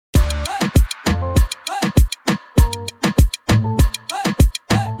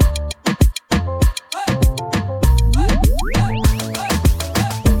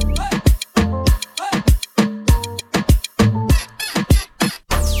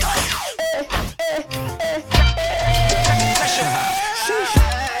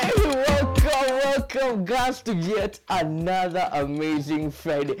congrats to yet another amazing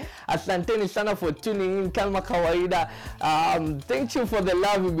Friday. Asanteni sana for tuning in. Kama kawaida, thank you for the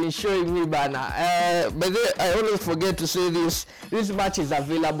love you've been showing me, bana. By the way, I always forget to say this. This match is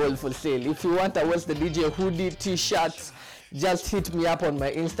available for sale. If you want a West the DJ hoodie, t-shirts, just hit me up on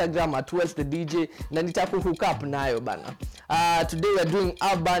my Instagram at West the DJ na nitakuhook up nayo bana. Today we are doing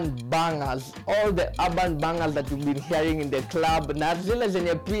urban bangers, all the urban bangers that you've been hearing in the club. Na zile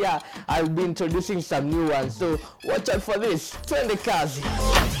zenye pia I'll be introducing some new ones, so watch out for this. Twende kazi.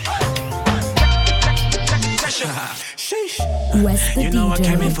 West the you know DJ. I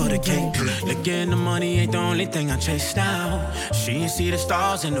came in for the cake. Again, the money ain't the only thing I chase down. She ain't see the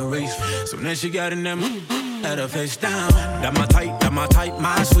stars in the race, so then she got in them. Let her face down. That my type,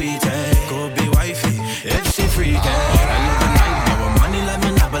 my sweetie. Go be wifey, if she freaky. I live a night, no money like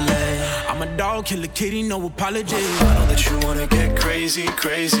Monopoly. I'm a dog, kill a kitty, no apology. I know that you wanna get crazy.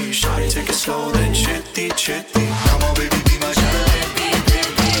 Shawty, take it slow, then chitty. Come on, baby, be my jalebi.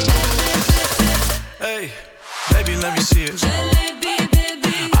 Hey, baby, let me see it.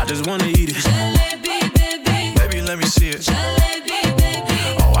 I just wanna eat it. Baby, let me see it.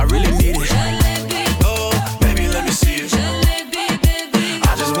 Oh, I really need it.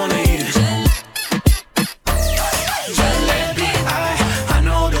 I just wanna eat it. Jalebi, I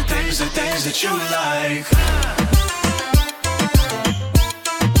know the things that you like.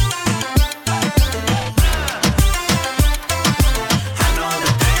 I know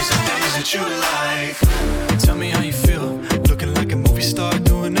the things that you like. Tell me how you feel. Looking like a movie star,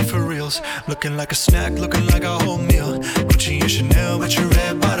 doing it for reals. Looking like a snack, looking like a whole meal. Gucci and Chanel with your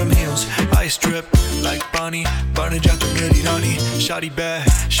red bottom heels. Ice drip like Bonnie, Barnage out the Medinani. Shawty bad,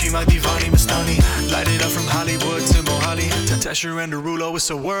 she my divani Mastani. Light it up from Hollywood to Mohali. Tasha and Derulo, it's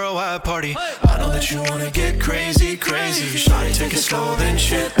a worldwide party. I know that you wanna get crazy. Shawty, take it slow, then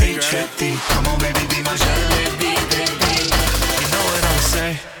chitty. Come on, baby, be my jalebi, baby. You know what I'ma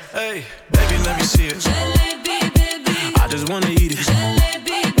say? Hey, baby, let me see it. I just wanna eat it.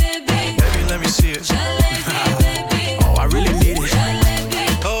 Baby, let me see it. Oh, I really need it.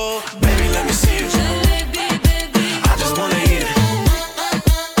 Oh, baby, let me see it. I just wanna eat it.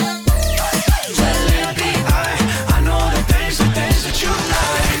 Jalebi, I know the things that you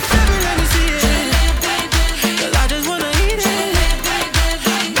like. Baby, let me see it. 'Cause I just wanna eat it.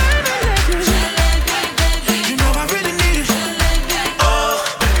 You know I really need it. Oh,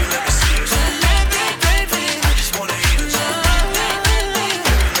 baby, let me see it. I just wanna eat it. Baby,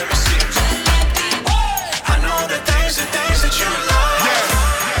 let me see it. I know the things that you like. Yeah.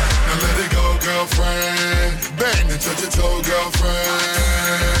 Now let it go, girlfriend. Bang and touch your toe,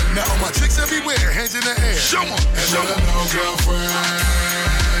 girlfriend. Now all my chicks everywhere, hands in the air. Show 'em. And let her know, girlfriend.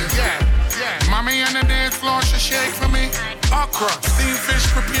 Yeah. Mommy on the dance floor, she shake for me. Okra, steamed fish,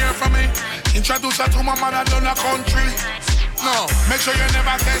 prepare for me. Introduce her to my mother down the country. No, make sure you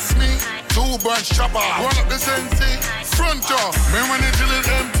never test me. 2 bunch chopper, roll up the Sensi. Front door, me when it till it's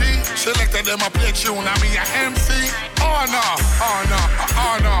empty. Selected them a play tune, I mean a MC. Oh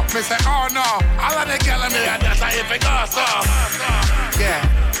no, me say oh no. All of the girl in me, that's how if it goes so. Yeah.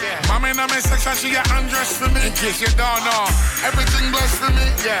 Mommy in my section, she get undressed for me. In case you don't know, everything blessed for me.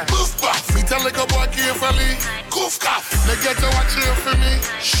 Yeah. Poof puff, me tell the boy carefully. Goof cough, they get to watch here for me.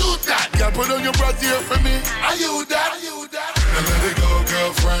 Shoot that, girl, put on your breath here for me. Are you that? Now let it go,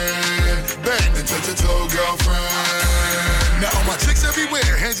 girlfriend. Bang and touch your toe, girlfriend. Now all my chicks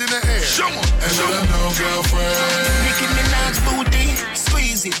everywhere, hands in the air. Show 'em. And let them know, girlfriend. Nicki Minaj booty,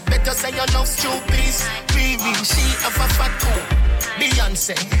 squeeze it. Better say your love stupid. Riri, she of a fat coat.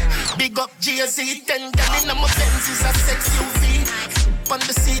 Beyonce, big up Jay-Z. 10 gal in my Benz is a sex UV. On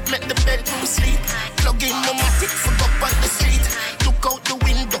the seat, make the bedroom sleep. Plug in my matic, for up on the street. Look out the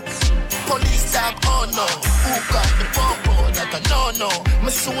window. Police dog, oh no. Who got the popo? That I no.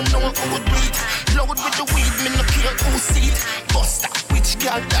 Me soon know who would do it. Load with the weed, me no care who see it. Bust up, which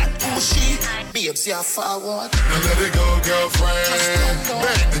girl that who she? Babes, you're forward. Now let it go, girlfriend.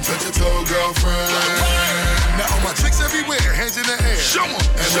 Bang and touch your toe, girlfriend. Now all my chicks everywhere, hands in the air. Show 'em.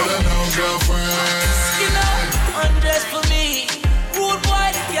 And let her know, girlfriend. You know, undress for me. Rude boy,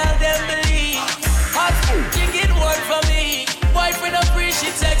 the girl them believe. Hot food, you get word for me. Boyfriend of free,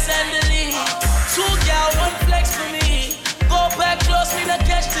 she text and delete. 2 girl, 1 flex for me. Go back close, me not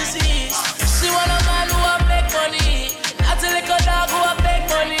catch disease. She want a man who a make money. Not a little dog who a make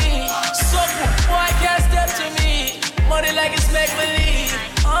money. So boy can't step to me. Money like it's make believe.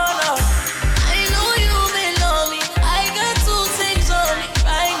 Oh no. I know you below me. I got 2 things on me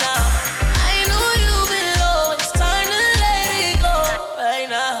right now. I know you below. It's time to let it go right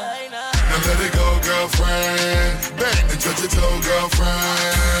now. Now let it go, girlfriend. Bang and touch your toe,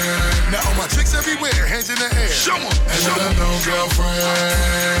 girlfriend. Now Now all my chicks everywhere, hands in the air. Show 'em. And show them no girlfriend.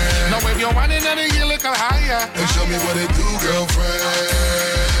 Now if you're running and you look higher, and show me what it do, girlfriend.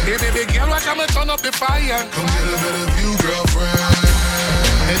 Hey baby girl, watch I'ma turn up the fire. Come get a better view, girlfriend.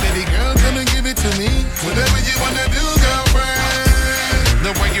 Hey baby girl, come and give it to me. Whatever you wanna do, girlfriend.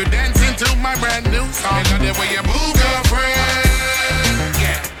 The way you dancing to my brand new song, and the way you move, girlfriend.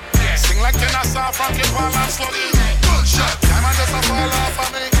 Yeah, sing like you not saw from your wall and slowly. Good shot. Time I just a fall off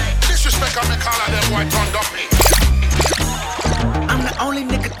of me. Disrespect on me, call out them boy turned up me. I'm the only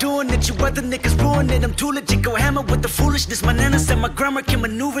nigga doing it, you other niggas ruin it. I'm too legit, go hammer with the foolishness. My nana said my grammar can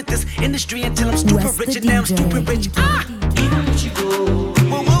maneuver this industry until I'm stupid rich, and now I'm stupid rich. Even if you go,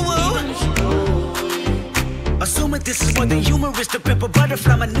 whoa, whoa, whoa. Assuming this is more than humorous, the pimp a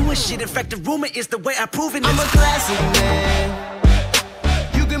butterfly, my newest shit. In fact, the rumor is the way I prove it. I'm a classic man.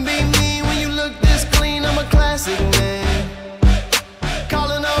 You can be me when you look this clean. I'm a classic man.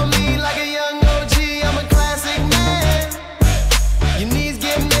 Calling on me like a young OG. I'm a classic man. Your knees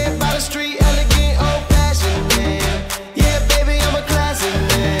get met by the street, elegant, old-fashioned man. Yeah, baby, I'm a classic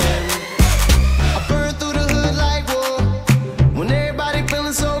man. I burn through the hood like war. When everybody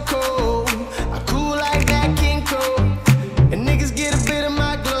feeling so cold, I cool like that King Cole. And niggas get a bit of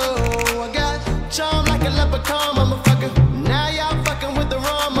my glow. I got charm like a leprechaun, motherfucker. Now y'all fucking with the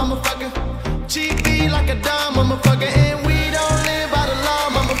wrong motherfucker. GP like a dumb motherfucker. And we don't live by the law,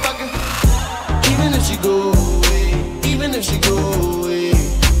 motherfucker. Even if she go away, even if she go away,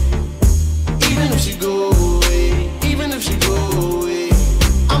 even if she go away, even if she go away,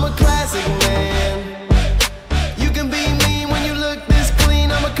 I'm a classic man. You can be me when you look this clean.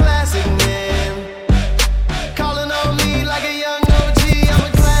 I'm a classic man. Calling on me like a young OG. I'm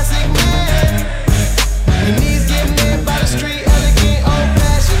a classic man. Your knees get met by the street, elegant,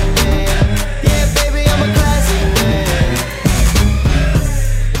 old-fashioned man. Yeah, baby, I'm a classic man.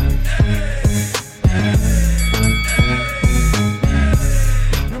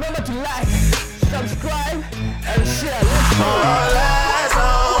 Remember to like, subscribe, and share. Let's go. All eyes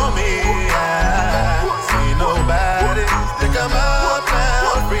on me, I see nobody. Stick 'em up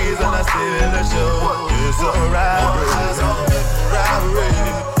now, freeze and I steal the show. It's a robbery, robbery,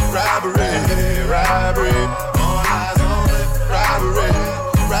 robbery, robbery. All eyes on me, robbery,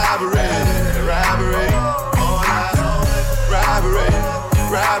 robbery, robbery. All eyes on me, robbery,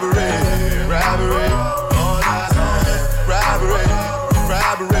 robbery, robbery. All eyes on me, robbery,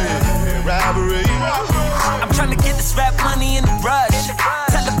 robbery, robbery. I'm trying to get this rap money in the rush.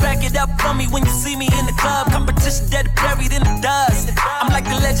 Tell her back it up for me when you see me in the club. Competition dead buried in the dust. I'm like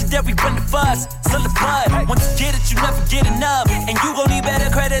the legendary Brenda Fuss, still the bud. Once you get it, you never get enough. And you gon' need better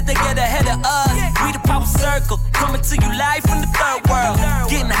credit to get ahead of us. We the power circle, coming to you live from the third world.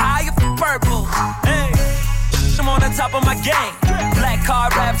 Getting higher for purple. Hey, I'm on the top of my game. Black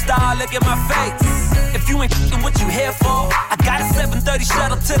card rap star, look at my face. If you ain't f***ing what you here for, I got a 7:30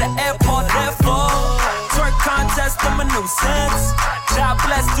 shuttle to the airport, therefore. Twerk contest, I'm a nuisance. God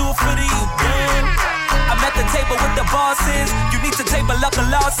bless, do it for the youth, man. I'm at the table with the bosses. You need to table up the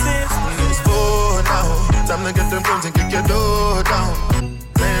losses. It's 4 now, time to get them guns and kick your door down.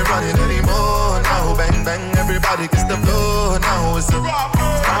 They ain't running anymore now. Bang, bang, everybody gets the floor now. It's a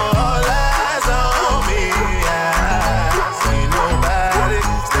all eyes on me, I see nobody.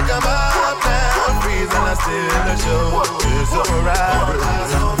 Stick 'em up now, freeze and I steal the show. It's a robbery.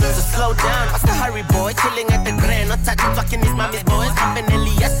 So slow down, what's the hurry, boy? Chilling at the Grand, not touching fucking these mommies, boys. Popping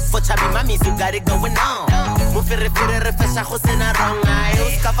Elias for chubby mommies, you got it going on. Move it, refresha, hosena wrong eye.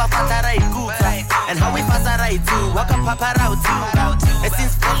 Uskapa fatara ikuta, and how we fatara itu. Waka papara utu. And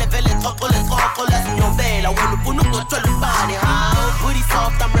since vele toko, let's nyobela. When unu go to the body, how? Booty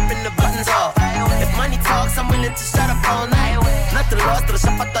soft, I'm ripping the buttons off. If money talks, I'm willing to shut up all night. Nothing lost, throw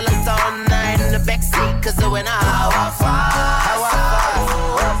shapato lights all night in the backseat, cause when I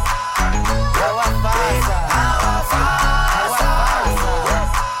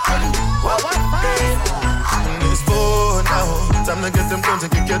It's 4 now, time to get them guns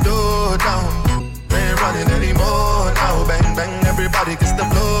and kick your door down. They ain't running anymore now. Bang, bang, everybody gets the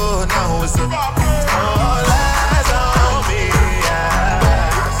floor now. It's a all eyes on me, I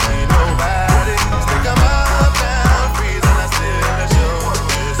see nobody. Stick 'em up now, freeze and I steal the show.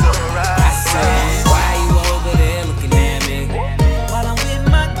 It's a ride. I said, why you over there looking at me? While I'm with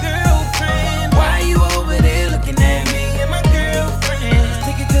my girlfriend. Why you over there looking at me and my girlfriend?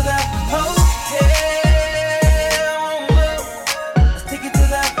 Take it to the hotel. Let's take it to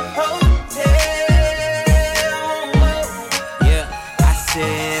the hotel. Yeah, I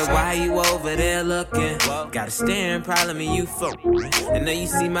said, why you over there looking? Got a staring, probably you for. I know you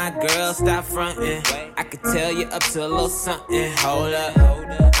see my girl, stop frontin'. I could tell you up to a little something. Hold up,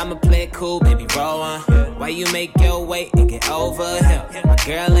 I'ma play it cool, baby, roll on. Why you make your way and get over here? My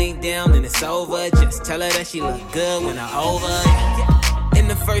girl ain't down and it's over. Just tell her that she look good when I'm over. In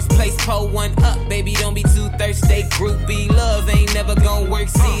the first place, pull one up, baby, don't be too thirsty. Groupie love ain't never gon' work.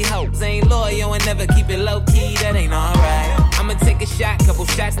 See, hoes ain't loyal and never keep it low key. That ain't alright. I'ma take a shot, couple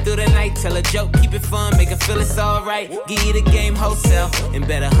shots through the night. Tell a joke, keep it fun, make her feel it's alright. Give you the game wholesale, and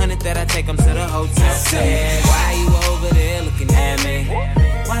bet 100 that I take them to the hotel. Say, why you over there looking at me?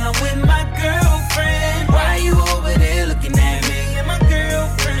 While I'm with my girlfriend. Why you over there looking at me? And my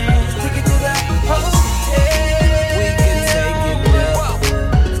girlfriend. Take it to the hotel. We can take it there.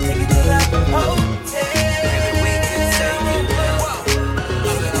 Take it to the hotel. Baby, we can take it there.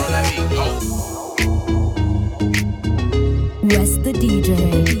 West the DJ.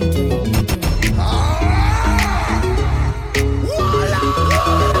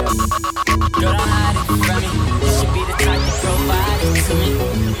 Girl, don't hide it from me. You should be the type to provide it to me.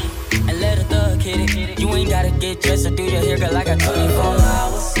 And let a thug hit it. You ain't gotta get dressed or do your hair, girl. I got 24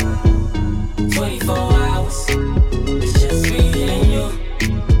 hours. 24 hours. It's just me and you.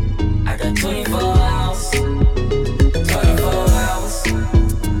 I got 24 hours. 24 hours.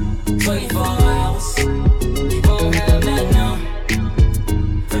 24 hours. You won't have that now.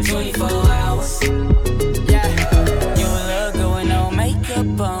 For 24 hours. Yeah. You look good with no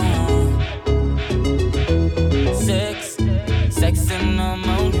makeup on. Sex in the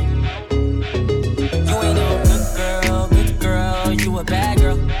morning. You ain't no good girl, you a bad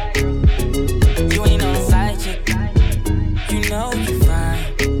girl. You ain't no side chick, you know you fine.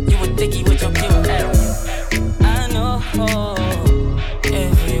 You a dickie with your cute ass. I know,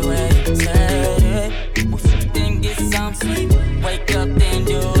 everywhere you said it. Then get some sleep, wake up, then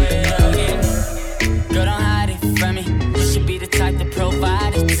do it again. Girl, don't hide it from me. You should be the type to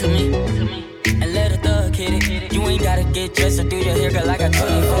provide it to me. And let a thug hit it. You ain't gotta get dressed or do your hair, girl. I got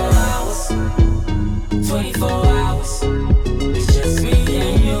 24 hours. 24 hours. It's just me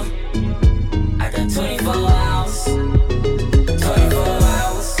and you. I got 24 hours. 24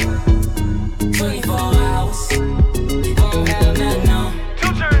 hours. 24 hours. You won't have that now.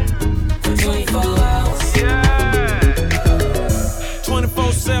 For 24 hours. Yeah.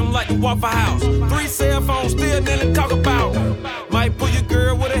 24/7 like the Waffle House. 3 cell phones, still nothing to talk about. Might pull your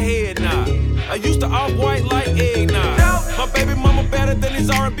girl with a head nod. I used to off-white like eggnog. My baby mama better than his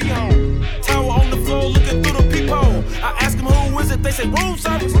R&B home. Tower on the floor looking through the peephole. I ask them who is it, they say room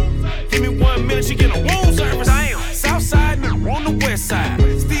service. Give me 1 minute, she get a room service. Damn. South side, nigga on the west side.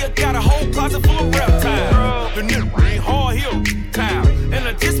 Still got a whole closet full of reptiles. The nigga ain't hard, he a towel. And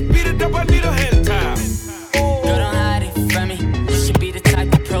I just beat it up, I need a hand towel. Girl, don't hide it from me. You should be the type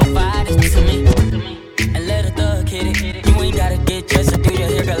to provide it to me. And let a thug hit it. You ain't gotta get dressed or do your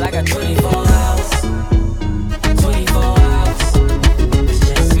hair, girl. I got 24 hours. 24 hours. It's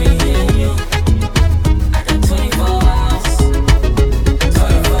just me and you. I got 24 hours.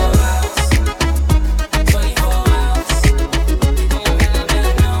 24 hours. 24 hours. We gon' have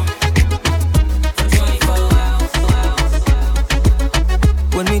that now. For 24 hours.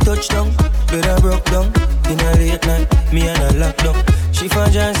 When we touch down, bed I broke down. In a late night, me and her locked down. She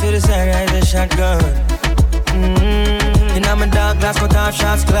found John to the side, ride a shotgun. In my dark glass, cut off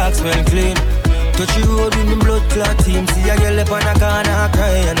shots, clocks well clean. Touch the road with me blood clot team. See a girl up on a corner,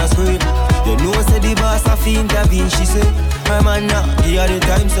 cry and a scream. You know say the boss a fi intervene, she say. Her man now, give her the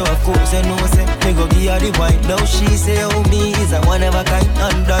time, so of course you know say. Me go give her the wine. Now she say, oh me is a one of a kind.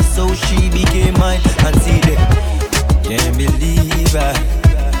 And that's how she became mine. And see that, can't believe I,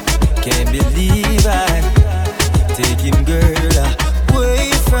 can't believe I take him girl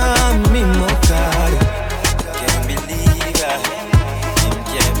away from me, my God. Can't believe I,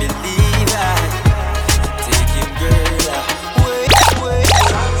 can't believe I take him girl away.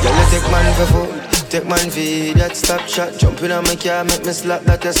 Girl, you take man for food, take man for that stop shot. Jump in on my car, make me slap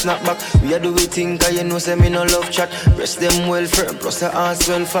that a snap back. We a do we thing, cause you know say me no love chat. Breast them well firm, plus the ass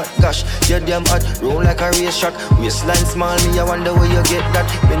well fat. Gosh, you damn hot, roll like a race track. Waistline small, me I wonder where you get that.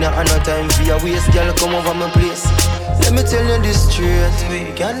 Me not have no time for your waist, girl, come over my place. Let me tell you this straight.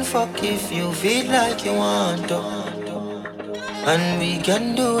 We can fuck if you feel like you want to. And we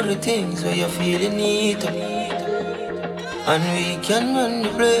can do the things where you feel you need to. And we can run the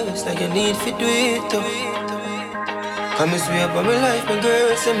place like you need to do it to. Come and swear by my life, my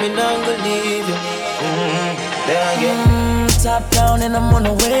girl, say me not gonna leave you. There again. Top down and I'm on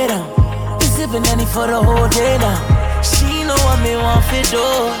the way down. We sipping any for the whole day now. She know what me want for do.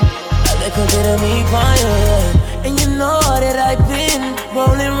 I like a bit of me quiet. And you know that I've been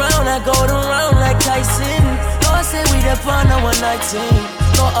rolling round, I go around like Tyson. know say we the plan a one night thing.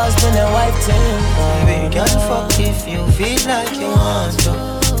 No husband and wife thing. We can fuck if you feel like you want to.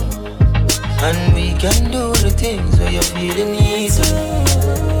 And we can do the things where you feel the need to.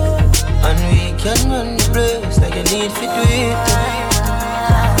 And we can run the place like you need to do it.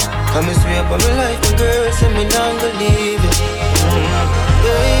 Come and swear by my life, my girl, say me not gonna leave you.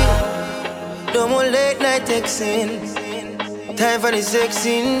 Yeah. No more late night texting. Time for the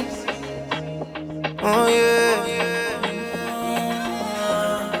sexing. Oh yeah.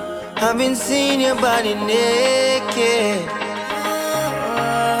 I've been seeing your body naked,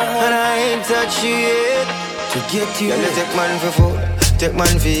 and I ain't touched you yet. To get you, yeah, take man for food, take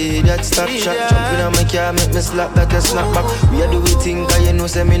man for that stop shot. Jumping on my car, make me slap like a snapback. We are do we think, cause you know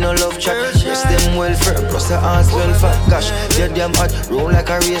say me no love chat. Yes, them well firm, plus the ass well fat. Gosh, you're damn hot, roll like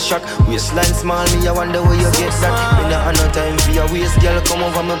a race track. Waistline small, me I wonder where you get that. Me not have no time for your waist, girl, come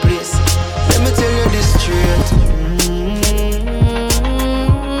over my place. Let me tell you this straight.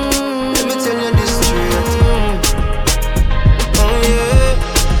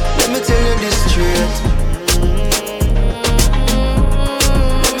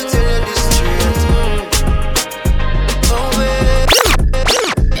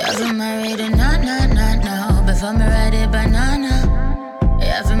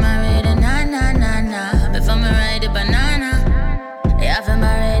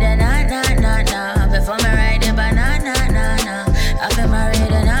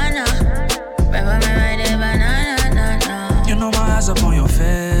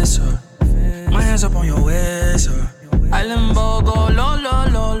 Up on your waist, Island Bowl go low, low,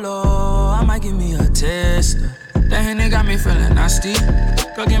 low, low. I might give me a taste. That Henny got me feeling nasty.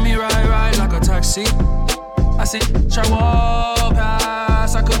 Go give me ride like a taxi. I see try walk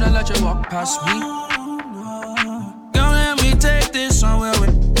past. I couldn't let you walk past me. Girl, let me take this somewhere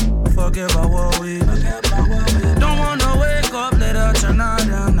with. Forget about what we. Don't wanna wake up later tonight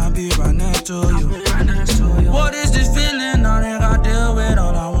and I'll be right next to you. What is this feeling? I think I deal with.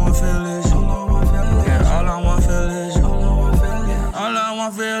 All I want feel is you. All I want feel is you. All I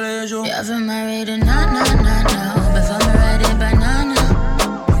want feel is you. Yeah, I've been married and no. Before me ride it banana.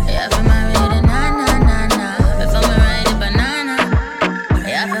 Yeah, I've been married and no. Before me ride it banana.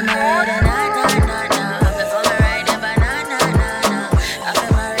 Yeah, I've been married and no. Before me ride it banana. I've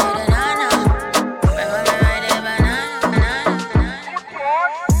been married and no. Before me ride it banana.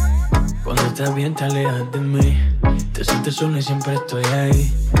 Cuando estás bien te alejas de mí. Te sientes sola y siempre estoy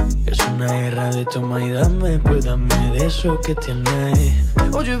ahí. Es una guerra de toma y dame, pues dame de eso que tienes.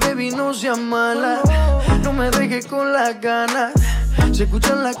 Oye, baby, no seas mala, no me dejes con las ganas. Se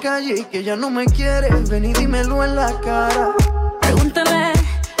escucha en la calle y que ya no me quieres, ven y dímelo en la cara. Pregúntale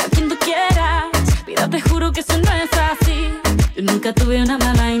a quien tú quieras, mira, te juro que eso no es así. Yo nunca tuve una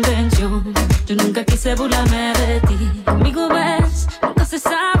mala intención, yo nunca quise burlarme de ti. Conmigo ves, nunca se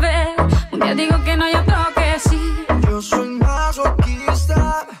sabe, un día digo que no, y otro que sí. Yo soy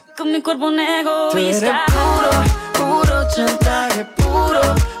masoquista, con mi cuerpo un egoísta. Puro chantaje,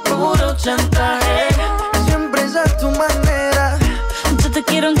 puro chantaje. Siempre es a tu manera. Yo te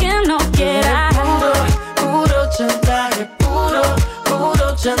quiero aunque no quieras. Puro chantaje,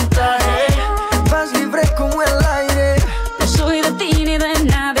 puro chantaje. Vas libre como el aire. No soy de ti ni de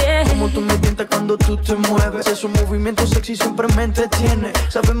nadie. Como tú me tientas cuando tú te mueves. Esos movimientos sexy siempre me entretiene.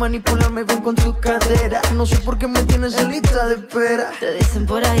 Sabes manipularme bien con tu cadera. No sé por qué me tienes en lista de espera. Te dicen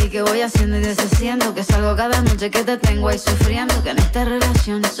por ahí que voy haciendo y deshaciendo, que salgo cada noche que te tengo ahí sufriendo, que en esta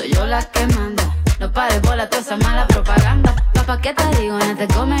relación soy yo la que manda. No pares bola toda esa mala propaganda. Papá, ¿qué te digo? No te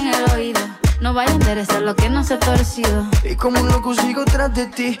comen el oído. No vaya a interesar lo que no se ha torcido. Y como un loco sigo tras de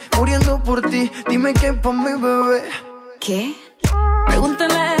ti, muriendo por ti. Dime qué pa' mi bebé. ¿Qué?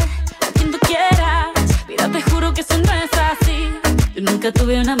 Pregúntale a quien tú quieras. Mira, te juro que eso no es así. Yo nunca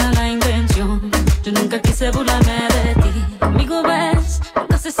tuve una mala intención. Yo nunca quise burlarme de ti. Conmigo ves,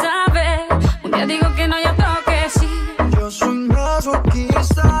 nunca se sabe. Un día digo que no, y otro que sí. Yo soy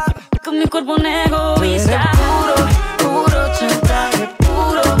masoquista, con mi cuerpo un egoísta. Puro chantaje,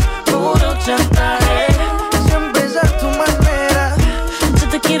 puro chantaje. Siempre es a tu manera. Yo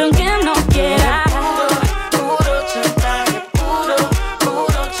te quiero aunque no quieras. Puro chantaje, puro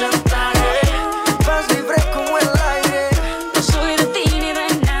chantaje. Vas libre como el aire. No soy de ti ni de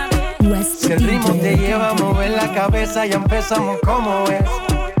nadie. Si el ritmo te lleva a mover la cabeza, ya empezamos como es.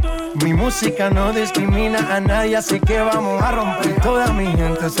 Mi música no discrimina a nadie, así que vamos a romper. Toda mi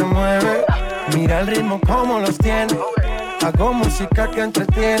gente se mueve, mira el ritmo como los tiene. Hago música que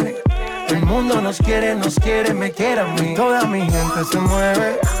entretiene. El mundo nos quiere, me quiere a mí. Toda mi gente se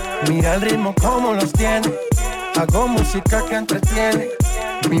mueve, mira el ritmo como los tiene. Hago música que entretiene.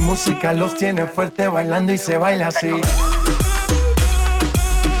 Mi música los tiene fuerte bailando y se baila así.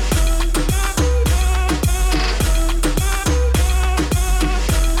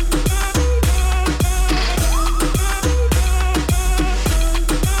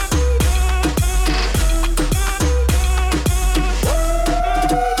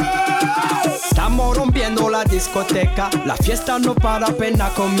 Estamos rompiendo la discoteca, la fiesta no para,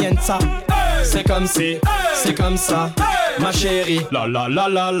 apenas comienza. C'est comme si, c'est comme ça, ma chérie. La la la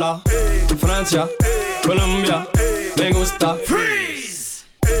la la. Francia, Colombia, me gusta. Freeze.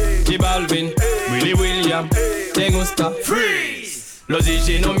 J Balvin, Willy William, te gusta. Freeze. Los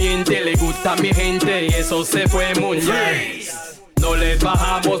DJ no mienten, le gusta mi gente y eso se fue muy bien. No les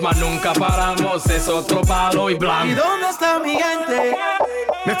bajamos, mas nunca paramos, es otro palo y blanco. ¿Y dónde está mi gente?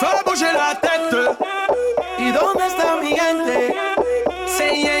 Me fera bouger la tête. ¿Y dónde está mi gente?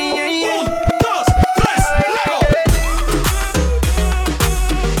 Say yeah yeah yeah.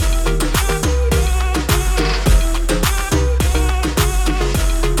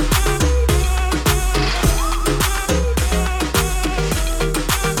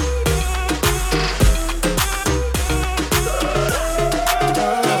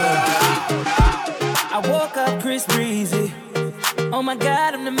 Breezy. Oh my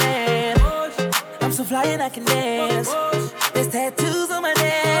God, I'm the man. I'm so fly and I can dance. There's tattoos on my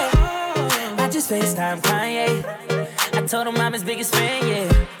neck. I just FaceTime Kanye. I told him I'm his biggest fan,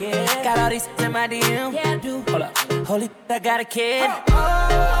 yeah. Got all these in my DM. Yeah, I do. Hold up, holy, I got a kid.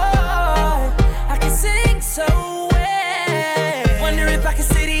 Oh, I can sing so well. Wonder if I can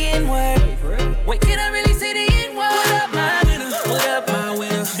say the N-word. Wait, can I really say the N-word? What up, my winner? What up, my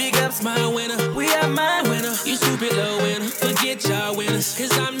winner? Big ups, my winner. We are my winner. You stupid little winner. Forget y'all winners.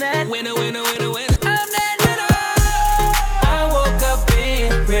 Cause I'm that winner, winner, winner, winner. I'm that winner. I woke up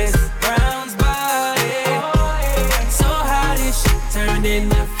in Chris Brown's body. So how this shit turned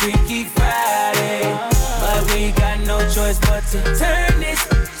into Freaky Friday. But we got no choice but to turn this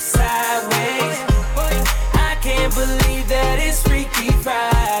sideways. I can't believe that it's Freaky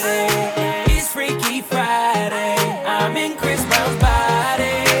Friday. It's Freaky Friday. I'm in Chris Brown's body.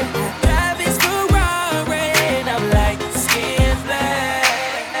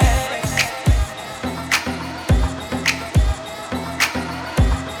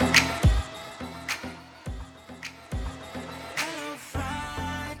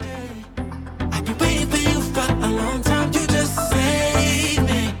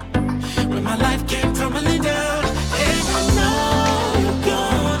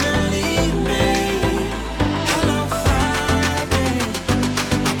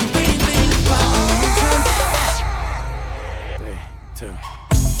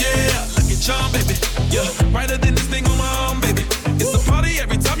 Brighter than this thing on my arm, baby. It's a party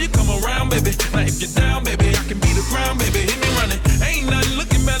every time you come around, baby. Now if you're down, baby, I can beat the ground, baby. Hit me running. Ain't nothing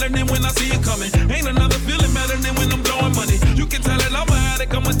looking better than when I see you coming. Ain't another feeling better than when I'm blowing money. You can tell that I'm an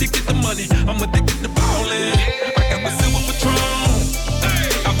addict, I'm addicted to money. I'm addicted to ballin'. I got the silver Patron.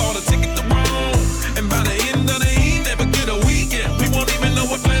 I bought a ticket to Rome. And by the end of the evening, never get a weekend. We won't even know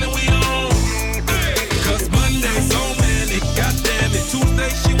what planet we on. Cause Monday's so many, goddamn it.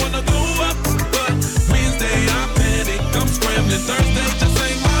 Tuesday she wanna go up. Thursday just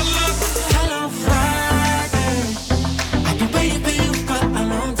ain't my luck. Hello Friday. I've been waiting for you for a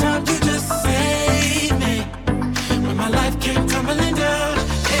long time. You just saved me when my life came tumbling down.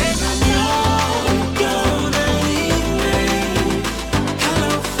 And I know you're gonna leave me.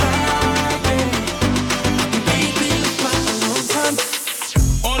 Hello Friday. I've been waiting for you for a long time.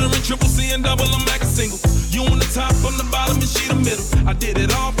 Ordering triple C and double, I'm back a single. You on the top, on the bottom, and she the middle. I did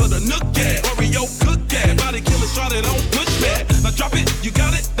it all for the Nook Cat, Oreo Cook Cat, body killer, shot it, don't push back. Now drop it, you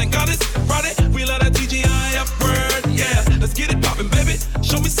got it, thank God it's Friday. We love that TGIF bird, yeah. Let's get it poppin', baby.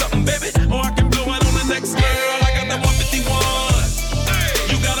 Show me something, baby, or I can blow it on the next girl. I got that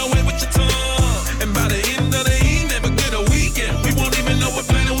 151. You got away with your tongue, and by the end of the evening, never get a weekend. We won't even know what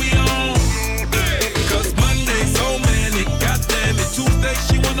planet we on. Cause Monday's so many, goddamn it. Tuesday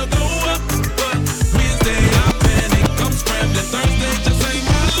she wanna go up, but Wednesday I panic. I'm scrambling, Thursday just ain't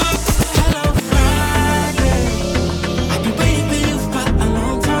my luck. Hello Friday. I've been waiting for you for a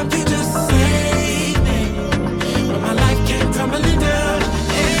long time. You just saved me when my life came tumbling down.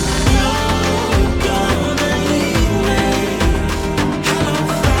 And I know you're gonna leave me. Hello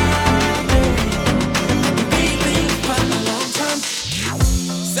Friday. I've been waiting for you for a long time.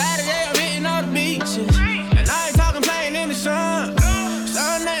 Saturday I'm hitting all the beaches, and I ain't talking playing in the sun.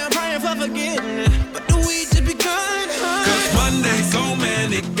 Sunday I'm praying for forgiveness, but the weed just begun. Cause Monday's so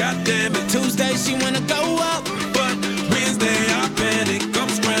many, goddamn it. Tuesday she wanna go up, but Wednesday I panic. I'm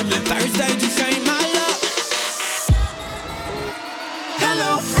scrambling. Thursday just ain't my luck.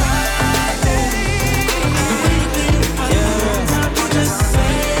 Hello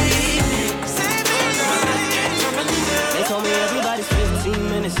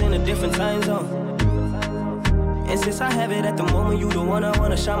mama, you the one I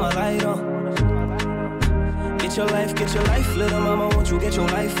wanna shine my light on. Get your life, little mama, won't you get your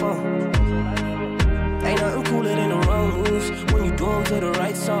life on? Ain't nothing cooler than the wrong moves when you do them to the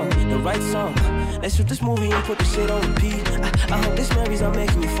right song, Let's shoot this movie and put the shit on repeat. I hope this memories are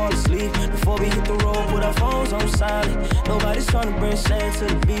making you fall asleep. Before we hit the road, put our phones on silent. Nobody's trying to bring sand to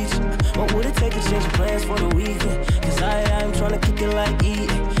the beach. What would it take to change your plans for the weekend? Cause I'm trying to kick it like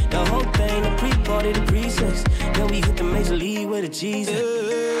eating. The whole thing, the pre-party, the pre-sex. Then we hit the major league with the cheese. I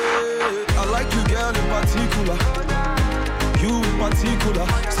like you, girl, in particular. You in particular.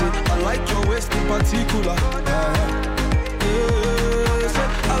 Say, I like your waist in particular. Say,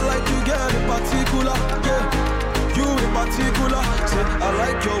 I like you, girl, in particular. Yeah, you in particular. Say, I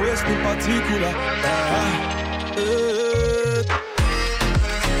like your waist in particular.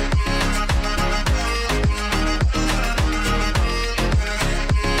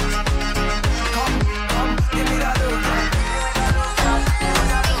 Come, give me that look.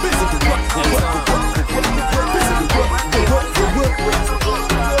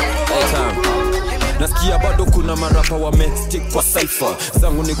 Nasikia bado kuna marapa wamestick kwa cypher.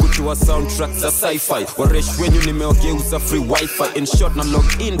 Zangu ni kuchua soundtrack za sci-fi. Waresh wenyu nimeogeuza free wifi. In short na log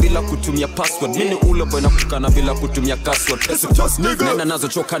in bila kutumia password. Mini ule boy na kukana bila kutumia password. Nena nazo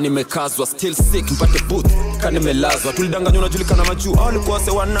choka nimekazwa. Still sick mpate booth kani melazwa. Tulidanganywa najulikana majuu alikuwa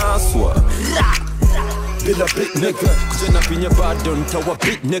sewa naswa. Bila big nigga kujena pinye bado ntawa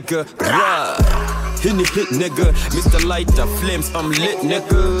big nigga. Hit me big nigga, Mr. Lighter, flames, I'm lit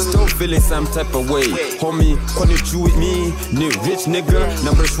nigga. Still feeling some type of way. Homie, kwani you with me? New rich nigga.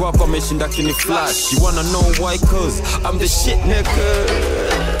 Number swap, I'm meshinda kini flash. You wanna know why? Cause I'm the shit nigga.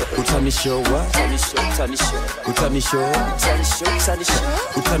 Utani show what? Utani show what? Utani show what? Utani show what?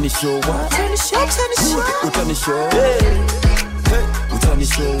 Utani show what? Utani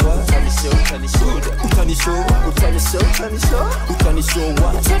show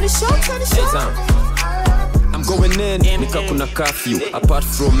what? I'm going in, nika kuna curfew. Apart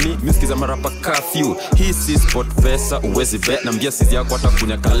from me, music is a marapa curfew. He sees sport pesa, uwezi bet. Nambia sizi yako hata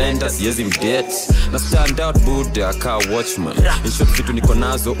kunya kalenda, siyezi mdet. Na stand out Buddha, car watchman. In short vitu niko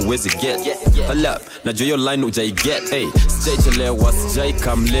nazo, uwezi get. Hala, na joyo line ujai get. Hey, stage lewa, sijai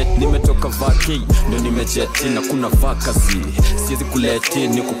come late. Nimetoka vaki, ndo nimejeti. Na kuna vacancy, siyezi kuleti.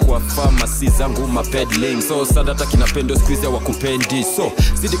 Niko kwa pharmacy, zangu mapeddling. So sadata kinapendo squeeze ya wakupendi. So,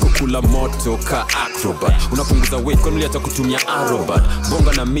 zidi kukula moto ka acrobat. Unapunguza weight kwa nuli hata kutumia aerobat.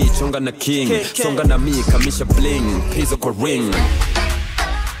 Bonga na mi, chonga na king. Songa na mi, kamisha bling. Pizo kwa ring.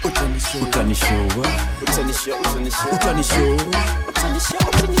 Utanishowa. Utanishowa. Utanishowa. Utanishowa.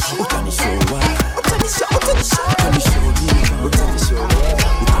 Utanishowa.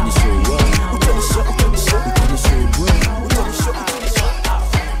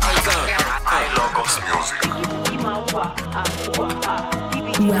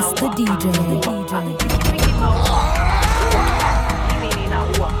 West the DJ.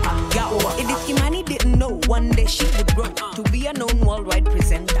 Edith Kimani didn't know one day she would grow to be a known worldwide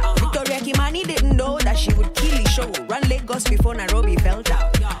presenter. Victoria Kimani didn't know that she would kill his show, run Lagos before Nairobi fell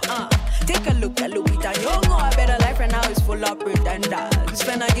down. Take a look at Lupita Nyong'o, a better life right now is full of pretenders.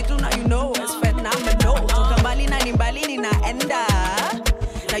 Fena gitu now you know, as phenomenal. Tukambali na nimbali ni naenda.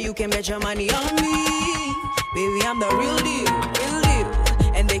 Now you can bet your money on me, baby I'm the real deal, real deal.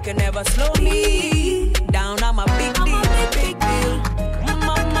 And they can never slow me down, I'm a big deal, big deal.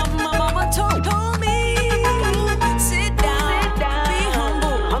 Mama told me, sit down, be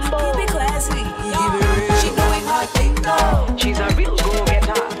humble, keep it classy, keep it real. She doing her thing though, she's a real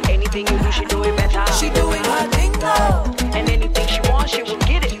go-getter. Anything you do, she do it better. She doing her thing though, and anything she wants, she will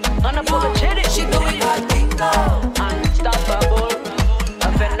get it. Unapologetic, she doing her thing though. Unstoppable,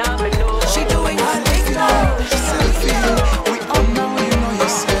 a phenomenal. She doing her thing though. Selfie, we all know you know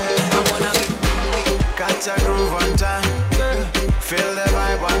yourself. I wanna catch a groove one time, feel the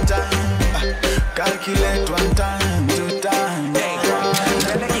vibe one time, calculate one time, 2 times.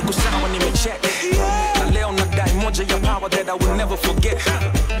 Mbele iko sawa nimecheck. Na leo nadai moja ya power that I will never forget.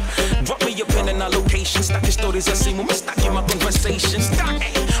 Drop me your pen and a location. Staki stories ya simu, mistaki my conversations.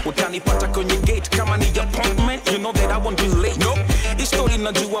 Utanipata kwenye gate kama ni appointment. You know that I won't be late. Nope. Hii story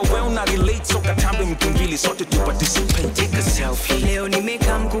najua well na relate. So katambe mkimbili sote tu participate. Take a selfie. Leo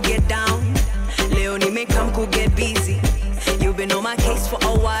nimekam ku get down. Leo nimekam ku get busy. You've been on my case for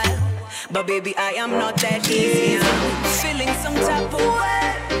a while, but baby I am not that easy. I'm feeling some type of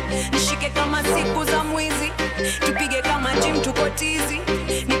way. Nishike kama siku za mwizi, tupige kama gym tuko tizi,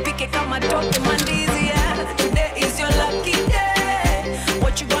 nipike kama toke mandizi. Yeah. Today is your lucky day.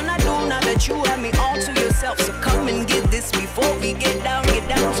 What you gonna do now that you have me all to yourself? So come and get this before we get down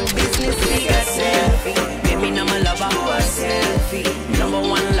to business. Be a selfie, baby, now my lover. Do a selfie.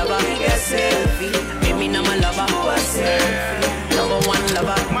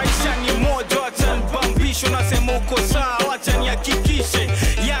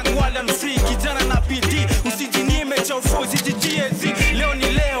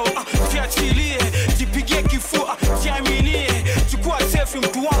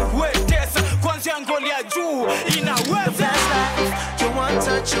 watu wangu wetesa kwanza ngolia juu inaweza fast life. You want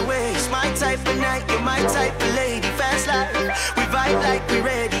touch your waist, my type of night, you're my type of lady. Fast life, we vibe like we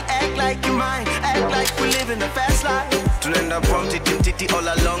ready, act like you mine, act like we live in a fast life. Tunaenda prom titi all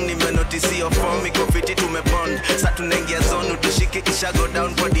along, nimenotice your form, iko fiti tumebond. Sa tunaingia zone, tushike isha go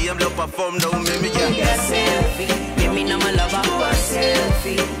down for DM lo perform na umemi ya. We got selfie, give me number lover, who a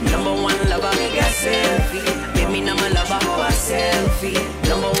selfie, number one lover. We got selfie, give me number lover, who a selfie,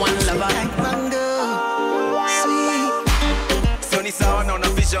 number one lover. Sony sawa na una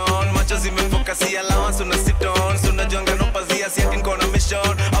vision, macho zimefocus allowance una sit on, so unajonga no pazia si ati niko na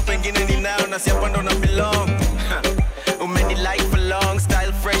mission, hapa ingine ni nayo na si hapa ndo na belong. Umeni like for long,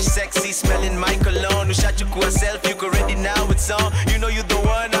 style fresh, sexy, smelling my cologne. Ushachukua self, you go ready now, it's on. You know you the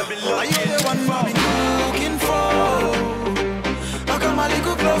one I've been looking for. Are you the one I've been looking for? How come I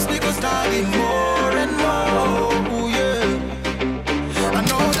little close, nigga starting more and more, yeah. I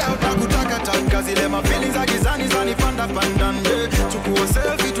know that I could talk a talk, cause he my feelings are gizani, zani, panda, pandan, yeah. Chukua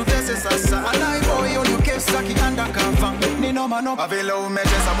selfie to test sasa. Alive boy, on your case, saki undercover. Nino mano, avela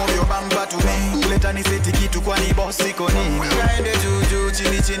umetesa, move your bamba to me. Leta ni seti kitu kwa ni boss iko nini. Kaende juju,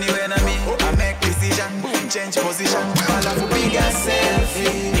 chini chini we na mi. I make decision, change position. Alafu piga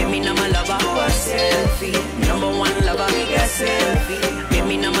selfie. Give me number lover, who a selfie, number one lover. We got selfie, give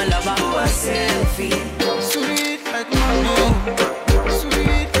me number lover, who a selfie. Sweet like mango,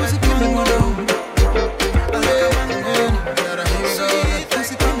 sweet as a mango. I like a mango, sweet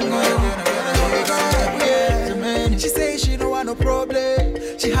as a mango. She say she don't want no problem.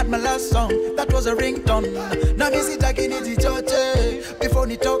 She had my last song, that was a ringtone. Now me sit again in the church. Before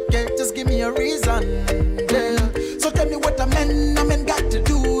你talk, just give me a reason. Yeah. So tell me what a man got to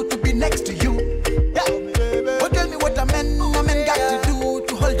do to be next to you. Yeah. Oh, tell me what a man got to do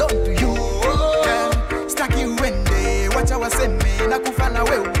to hold on to you. Yeah. Stack you when they watch our send me, nakufana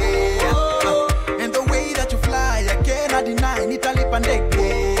wewe. And the way that you fly, I cannot deny. Nitali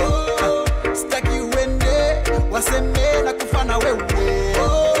pandeke. Stack you when they wasend me, nakufana wewe.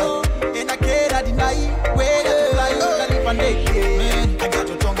 And I cannot deny way that you fly, nitali pandeke. I got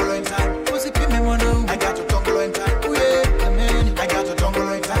your tongue in time. Pussy pin me mono. I got your tongue in time. Yeah, man. I got your tongue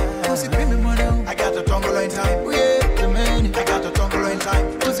in time. Pussy pin me mono. I got your tongue in time. Yeah, man. I got your tongue in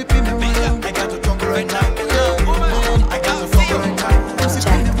time. Pussy pin me mono. I got your tongue in time. Yeah, man. I got your tongue in time. Pussy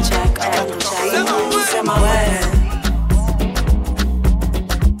pin me mono. I got your tongue in time.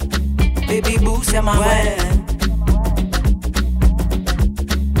 Baby boo, say my word.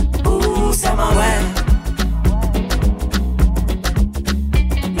 Ooh, say my word.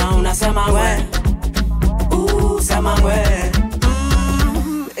 Now una say my word. Ooh, say my word.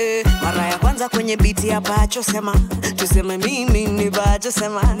 Mara ya kwanza kwenye beat ya pacho sema. Tuseme mimi ni bacho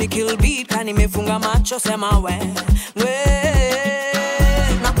sema. Nikill beat ka nimefunga macho sema we.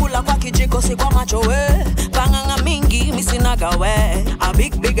 Nakula kwa kijiko si kwa macho we. Panganga mingi misinaga we. A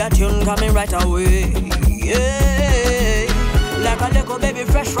big a tune coming right away. Yeah. Like a little baby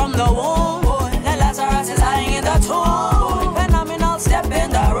fresh from the womb. The Lazarus is lying in the tomb. Phenomenal step in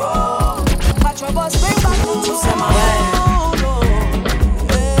the road. Pacho boss bring back to say my way.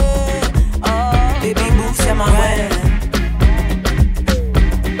 Baby move say my way.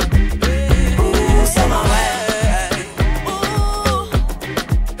 Ooh, say my way. Ooh,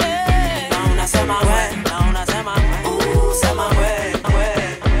 yeah. Now una say my way. Now una say my way. Ooh, say my way.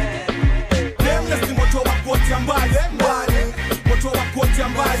 Nameless ni moto wa kuotia mbale, mbale. Moto wa kuotia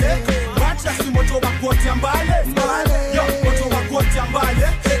mbale. Watcha si moto wa kuotia mbale, mbale. Yo, moto wa kuotia mbale.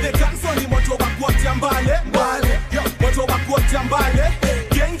 The cancer ni moto wa kuotia mbale, mbale. Yo, moto wa kuotia mbale.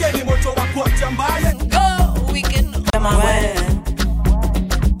 Genge ni moto wa kuotia mbale. Go, we can say my way.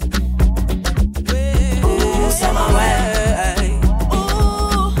 Ooh, say my way.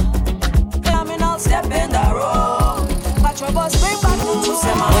 Ooh, I'm in all step in the road. Patrol bus bring back to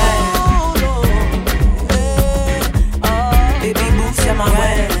say my way. Baby move say my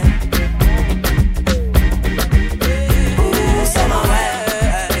way. Ooh, say my way.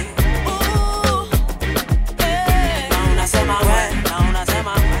 Ooh, yeah. Now una say my way. Now una say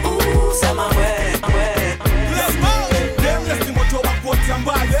my way. Ooh, say my way. Let's go. Nameless ni moto wa kuotia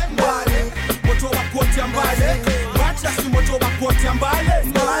mbale, mbale. Moto wa kuotia mbale. Watcha si moto wa kuotia mbale,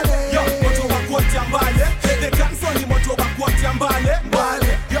 mbale. Yo, moto wa kuotia mbale. The cancer ni moto wa kuotia mbale,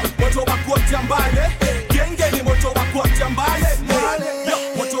 mbale. Yo, moto wa kuotia mbale. Genge ni moto wa kuotia mbale, mbale. Yo,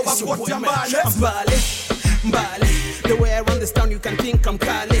 moto wa kuotia mbale. Mbale. The way I run this town, you can think I'm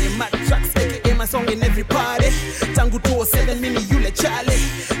Kale. My tracks, aka my song in every party. Tangu 207 mimi yule chale.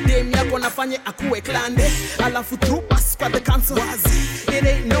 Dem yako nafanye akuwe klande. Alafu through pass kwa the cancel. It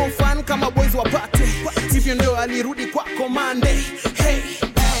ain't no fun kama boys wa party. Sivyo ndio alirudi kwa komande. Hey,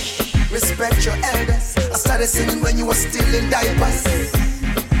 respect your elders. I started singing when you were still in diapers.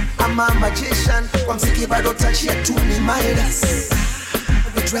 I'm a magician, kwa mziki bado touchia to me Midas.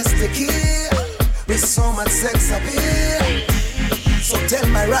 We dress the kid with so much sex appeal. So tell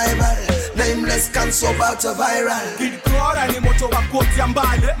my rival, nameless can so about to viral. Kid Kora ni moto wa koti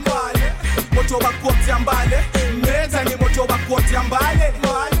ambale, moto wa koti ambale. Meza ni moto wa koti ambale,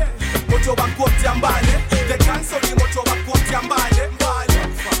 moto wa koti ambale. The cancel ni moto wa koti ambale,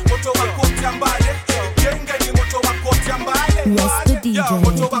 moto wa koti ambale. Genge ni moto wa koti ambale,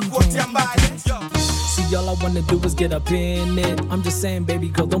 moto wa koti ambale. See, all I wanna do is get up in it. I'm just saying, baby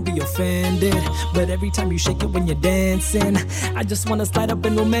girl, don't be offended. But every time you shake it when you're dancing, I just wanna slide up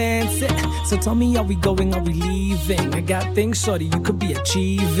and romance it. So tell me, are we going, are we leaving? I got things, shorty, you could be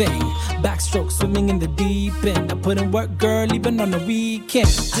achieving. Backstroke, swimming in the deep end. I put in work, girl, even on the weekend.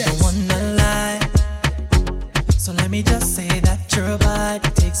 I don't wanna lie, so let me just say that your body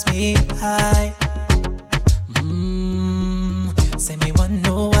takes me high. Say me wanna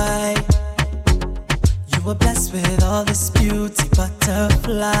know why you were blessed with all this beauty,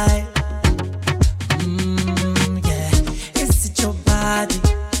 butterfly. Yeah. Is it your body?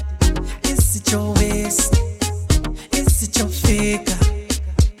 Is it your waist? Is it your figure?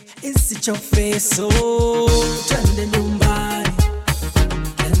 Is it your face? Oh, twende nyumbani,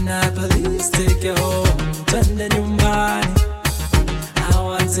 and I please take you home. Twende nyumbani, I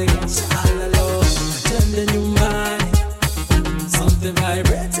want to get you all alone. Twende nyumbani, something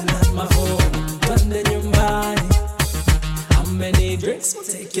vibrating on my phone. Twende nyumbani, how many drinks will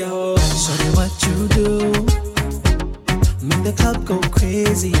take you home? Show me what you do, make the club go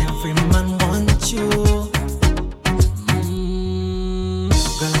crazy. Every man wants you.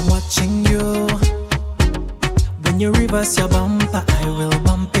 Girl, I'm watching you. When you reverse your bumper, I will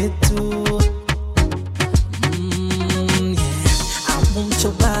bump it too. Yeah, I want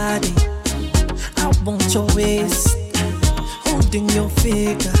your body, I want your waist, holding your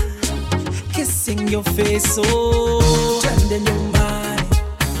figure, kissing your face. Oh, twende nyumbani,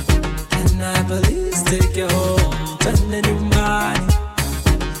 and I please take you home. Twende nyumbani,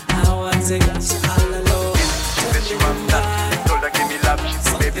 I want to get you all alone. She said she want that, told her give me love. She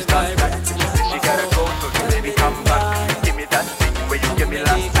said baby stop that. She said she gotta go, told her baby come back. Give me that thing where you gave me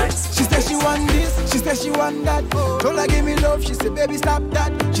last night. She said she want this, she said she want that. Told her give me love, she said baby stop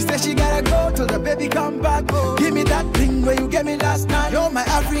that. She said she gotta go, told her baby come back. Give me that thing where you gave me last night. You're my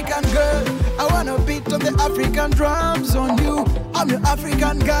African girl, I wanna beat on the African drums on you. I'm your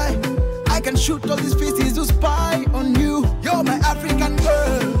African guy, I can shoot all these pieces to spy on you. You're my African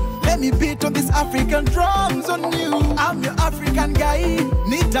girl, let me beat on these African drums on you. I'm your African guy,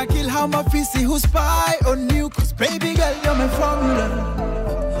 need to kill how my fissy who spy on you. Cause baby girl, you're my formula,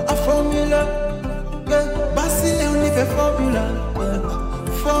 a formula. Yeah, Basile only for formula, yeah.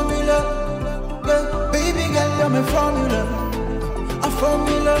 Formula, yeah. Baby girl, you're my formula, a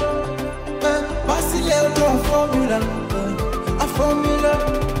formula. Yeah, Basile only a formula, yeah. A formula.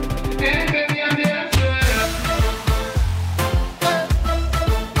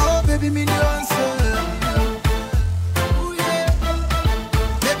 Oh baby, me the answer. Ooh yeah,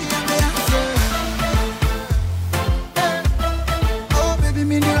 baby I'm the answer. Oh baby,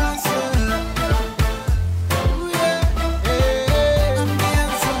 me the answer. Ooh yeah, I'm the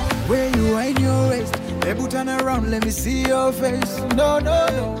answer. Where you wind your waist, baby turn around, let me see your face. No, no,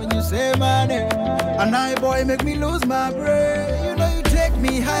 no, when you say my name, and I boy make me lose my brain. You know you take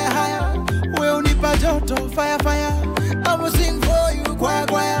me higher, higher. We only pajoto, fire, fire. I'ma sing for you, choir,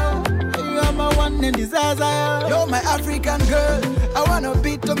 choir. You are my one and desire. You're my African girl, I wanna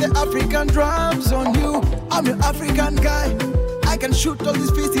beat on the African drums on you. I'm your African guy, I can shoot all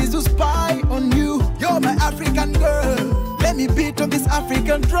these pieces to spy on you. You're my African girl, let me beat on these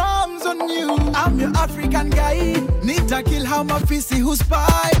African drums on you. I'm your African guy, need to kill how my fissy who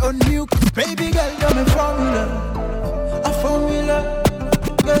spy on you. Baby girl, you're my formula, a formula.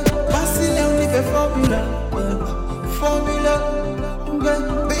 Basile only for formula, formula.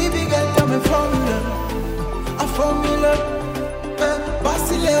 Baby girl, you're my formula, a formula.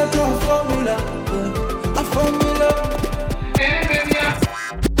 Basile only a formula, a formula.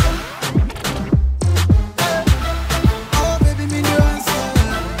 Oh baby, me the answer.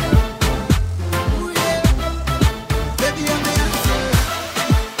 Ooh yeah, baby I'm the answer.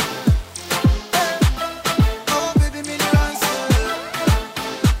 Oh baby, me the answer.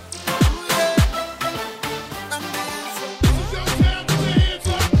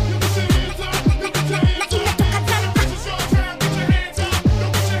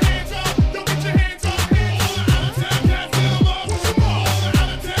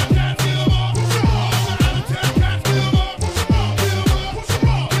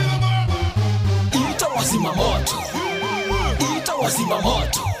 wazima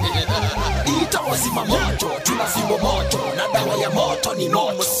moto. Ita wazima moto, tuna fimbo moto na dawa ya moto ni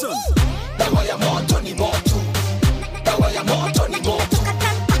moto. Dawa ya moto ni moto. Dawa ya moto ni moto.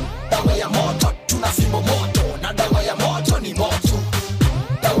 Dawa ya moto, tuna fimbo moto na dawa ya moto ni moto.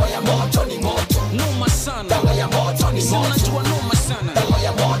 Dawa ya moto ni moto. Noma sana. Dawa ya moto ni moto. Unajua noma sana. Dawa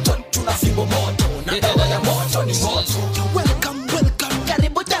ya moto, tuna fimbo moto na dawa ya moto ni moto. Welcome, welcome,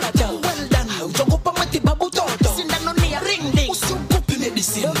 karibu daraja. Well done. Utakupa matibabu toto. Sindano ni ya ring ding. Usiogope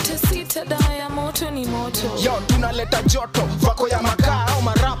medicine. Dr. Sita, dawa ya moto ni moto. Yo, tunaleta joto, vako ya makaa au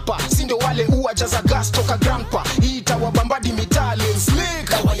marapa. Sindo wale uwajaza gas toka grandpa. Ita wabambadi mitali slick.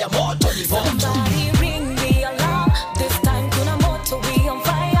 Dawa ya moto ni moto. Somebody ring the alarm. This time kuna moto, we on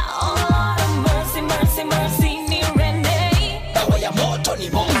fire. Oh, mercy, mercy, mercy, ni Rene. Dawa ya moto ni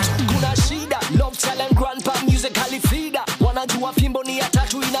moto. Kuna shida, love talent grandpa musically feeder. Wanajua fimbo ni ya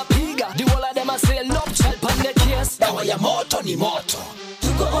tatu inapiga. The whole of them a say love child pan the case. Dawa ya moto ni moto.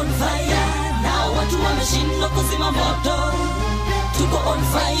 Tuko on fire, na watu wameshindwa kuzima moto. Tuko on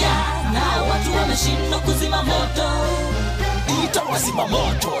fire, na watu wameshindwa kuzima moto. Ita wazima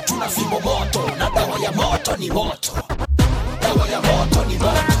moto, tuna fimbo moto na dawa ya moto ni moto. Dawa ya moto ni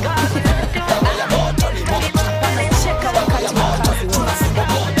moto. Dawa ya moto ni moto. Dawa ya moto, tuna fimbo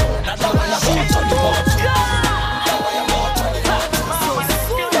moto na dawa ya moto ni moto. Dawa ya moto ni moto.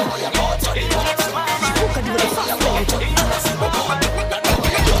 Dawa ya moto ni moto. Dawa ya moto, tuna fimbo moto na dawa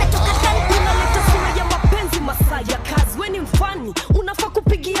ya moto. Unaleta sura ya mapenzi masaa ya kazi. Weni mfani, unafaa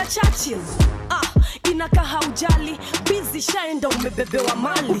kupigia Churchill. Inaka haujali, busy shaenda umebebewa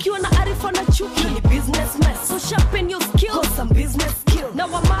mali. Ukiwa na arifa na chuki ni business mess. So sharpen your skills, cause some business skill. Na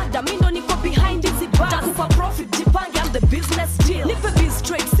wamada, mindo niko behind hizi bars. Takupa profit, jipange, I'm the business deal. Nipe be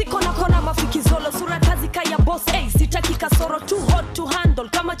straight, siko na kona mafikizolo. Sura kazi kaya boss, sitaki kasoro. Too hot to handle,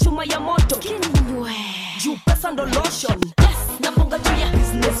 kama chuma ya moto. Kinywe, juu pesa ndo lotion. Yes, naponga juu ya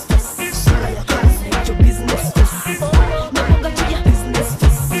business face. Sura ya kazi, your business face. Naponga juu ya business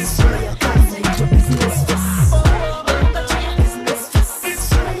face. Sura ya kazi, your business face. Naponga juu ya business face.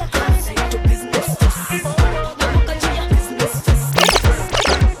 Sura ya kazi, your business face. Naponga juu ya business face.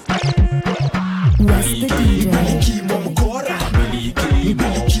 West the DJ. Kimo mkora,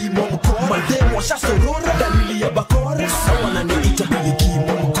 kimo mkora. Mademo washa sorora, dalili ya bakora. Sawa na niita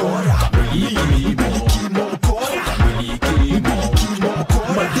kimo mkora. Kimo mkora. Kimo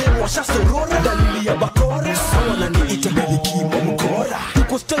mkora. Mademo washa sorora, dalili ya bakora. Sawa na niita kimo mkora.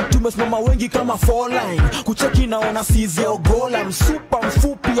 Tuko straight tumesimama wengi kama four line. Kucheki naona size ogola. Msupa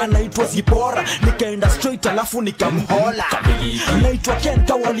mfupi anaitwa Zipora. Nikaenda straight alafu nikamhola. Naitwa Ken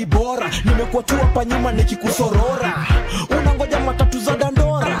Kawali bora. Nimekuwa tu hapa nyuma nikikusorora. Unangoja matatu za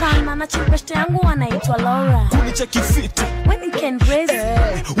dandora. Hapana, na chipeste yangu anaitwa Laura. Kunicheki fiti When you can raise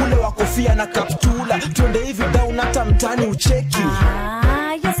ule wa kofia na kaptula. Twende hivi down hata mtani ucheki.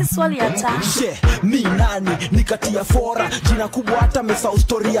 yes, swali hata. Mi nani nikatia fora. Jina kubwa hata mesau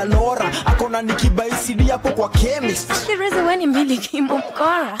story ya Laura. Akona nikibaisidi hapo kwa chemist. Shirezi weni mbili kimo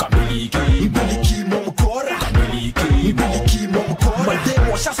mkora. Mbili kimo mkora. Mbili kimo mkora.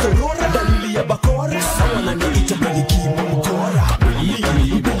 Mademo washa sorora, dalili ya bakora. Sawa na niita mbili kimo mkora. Mbili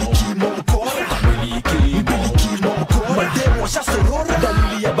kimo mkora. Mbili kimo mkora. Mademo washa sorora,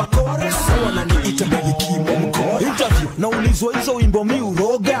 dalili ya bakora. Sawa na niita mbili kimo mkora. Interview naulizwa hizo wimbo mi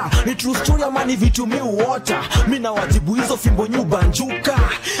uroga. Ni true story ama ni vitu mi uota. Mi na wajibu hizo fimbo nyubanjuka.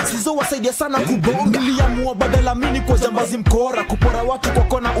 Sizo wasaidia sana kubonga. Niliamua badala mini kwa jambazi mkora. Kupora watu kwa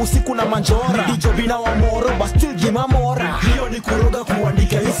kona usiku na manjora. Dijobina wa moro but still gimamora. Hiyo ni kuroga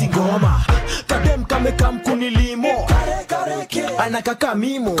kuandika hizi ngoma. Kadem kameka mkunilimo. Anakaka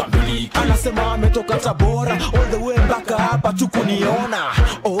mimo. Anasema ametoka Tabora. All the way mpaka hapa tu kuniona.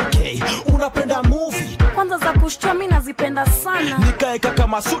 Okay, unapenda movie? Kwanza za kushtua mi nazipenda sana. Nikaeka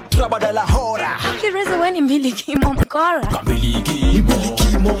kama sutra badala hora. Shirezi weni mbili kimo mkora. Mbili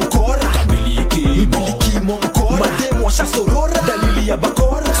kimo mkora. Mbili kimo mkora. Mademo washa sorora, dalili ya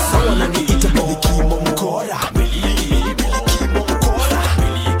bakora. Sawa na niita mbili kimo mkora. Mbili kimo mkora.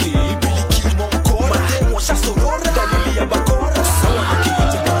 Mbili kimo mkora. Mademo washa sorora, dalili ya bakora. Sawa na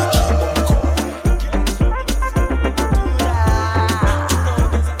niita mbili kimo mkora.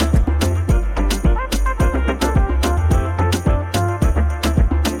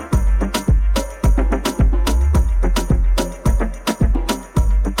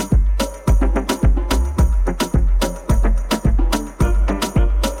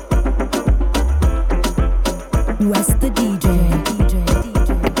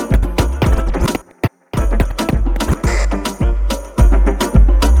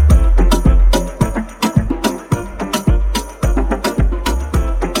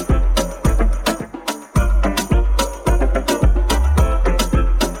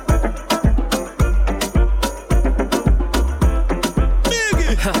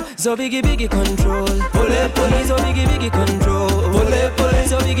 So biggie biggie control. Pole pole. So biggie biggie control. Pole pole.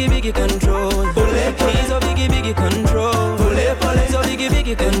 So biggie biggie control. Pole pole. So biggie biggie control. Pole pole. So biggie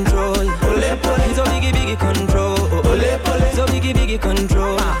biggie control. Pole pole. So biggie biggie control. Pole pole. So biggie biggie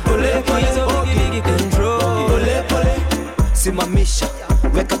control. Pole pole. So biggie biggie control. Pole pole. Simamisha,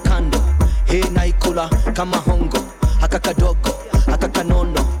 weka kando. Hii naikula kama hongo. Haka kadogo, haka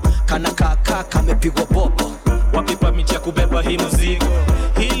kanono. Kana kaka kamepigwa bobo. Wapipa miti ya kubeba hii mzigo.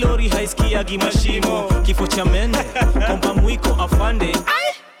 Hii lori haisikiagi mashimo. Kifo cha mende, komba mwiko afande.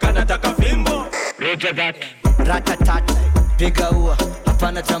 Kanataka fimbo. Ratatata, piga ua,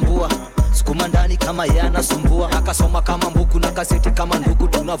 hapana tambua. Sukuma ndani kama yana sumbua. Akasoma kama mbuku na kaseti kama ndugu.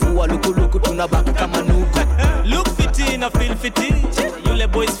 Tunavua luku tunabaki kama nuku. Look fiti na feel fiti. Yule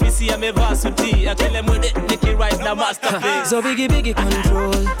boys fisi amevaa suti. Akele mwede niki rise na masterpiece. So biggie biggie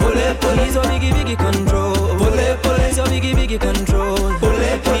control. Pole pole. So biggie biggie control. Pole pole. So biggie biggie control.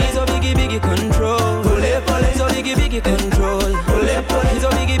 Pole pole. So biggie biggie control. Pole pole. So biggie biggie control. Pole pole. So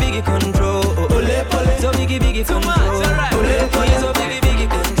biggie biggie control. Pole pole. So biggie biggie control. Pole pole. So biggie biggie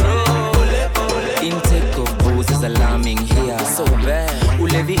control. Intake of booze is alarming here. So bad.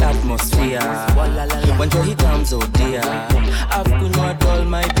 Ulevi atmosphere. When he comes, oh dear. I've kunywa all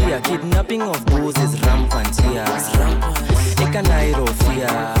my beer. Kidnapping of booze is rampant here. Ekanairo fear.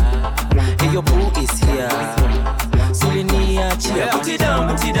 Hey, your boo is here. Sulinia cheer. Put it down,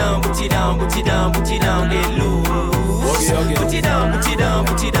 put it down, put it down, put it down, put it down, let loose. Put it down, put it down,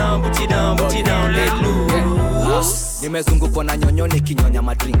 put it down, put it down, put it down, let loose. Nimezungukwa na nyonyo nikinyonya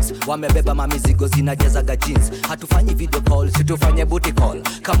madrinks. Wamebeba mamizigo zinajazaga jeans. Hatufanyi video call, situfanye booty call.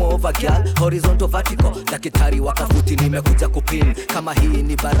 Kama over girl, horizontal vertical. Daktari wakafuti nimekuja kupin. Kama hii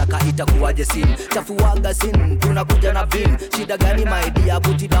ni baraka itakuwaje sin. Chafuaga sin, tunakuja na bin. Shida gani my dear,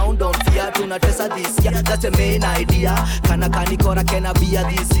 put it down, don't fear. Tunatesa this year, that's the main idea. Kana kanikora kena bia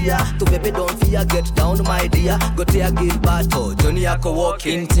this year. To baby don't fear, get down my dear. Gotea Gilberto, Johnny yako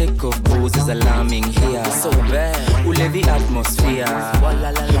walking. Intake of booze is alarming here. So bad. Ulevi atmosphere.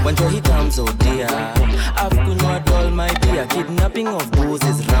 When he comes, oh dear. I've kunywa all my beer. Kidnapping of booze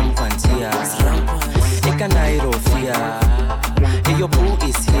is rampant here. Ekanairo fear. Hey, your boo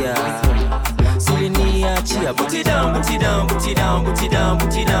is here. Sulinia cheer. Put it down, put it down, put it down, put it down,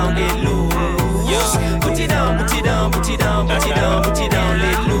 put it down, let loose. Put it down, put it down, put it down, put it down, put it down,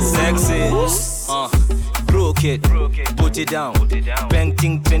 let loose. Sexy. Broke it, put it down.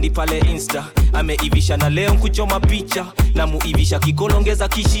 Painting trendy pale Insta. Ameivisha na leo kuchoma picha. Na muivisha kikolongeza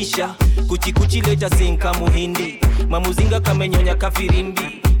kishisha. Kuchi leta zinka muhindi. Mamuzinga kamenyonya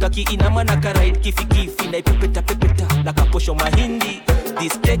kafirimbi. Kaki inama na karaid kifikifi. Na ipepeta na kaposho mahindi.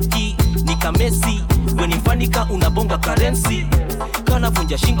 Disteki, nika Messi. Wenifanika unabonga currency. Kana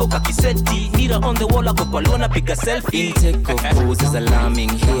vunja shingo kakiseti. Nira on the wall akopalona piga selfie. Intake of booze is alarming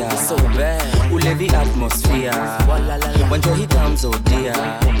here. So bad. Ulevi atmosphere. When he comes, oh dear.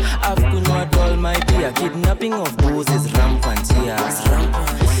 I've kunywa all my beer. Kidnapping of booze is rampant here.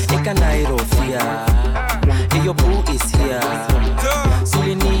 Ekanairo fear. Hey, your boo is here.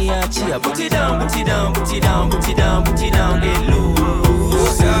 Sulinia cheer. Put it down, put it down, put it down, put it down, put it down, let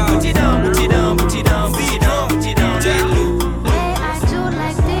loose. Put it down, put it down, put it down, put it down, put it down, let loose.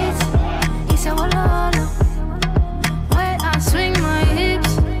 Swing my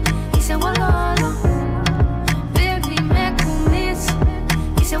hips, he said walala. Baby make me miss,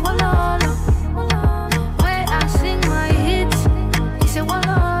 he said walala. Where I sing my hits, he said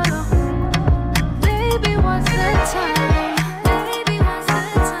walala. Baby what's the time? Baby what's the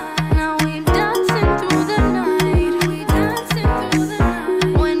time? Now we dancing through the night, we dancing through the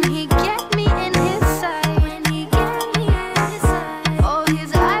night. When he get me in his side, when he get me in his side. Oh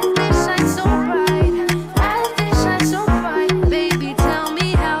his eyes they shine so bright, eyes they shine so bright. Baby, tell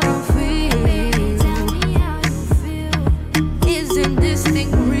me how you feel. Baby, tell me how you feel. Isn't this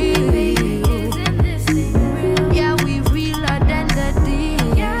thing real? Isn't this thing real? Yeah, we realer than the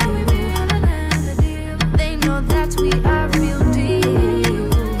deal. Yeah, we realer than the deal. They know that we are real deal.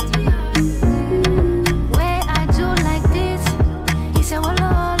 Where I do like this, he said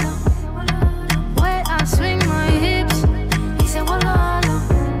walala. Where I swing my hips, he said walala.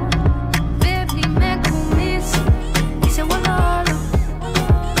 Baby, make me miss, he said walala.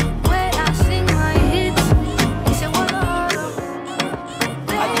 Where I sing my hits, he said walala.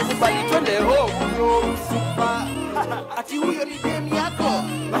 Akikubali twende home. Ati huyo ni demi yako.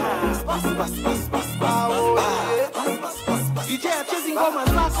 DJ achezi ngoma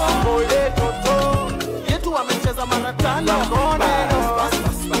zako. Ole toto. Yetu amecheza mara tano.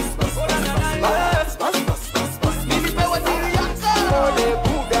 Nilipewa dili yako. Ole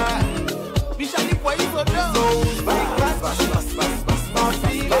buda. Nishalipwa hizo dozo.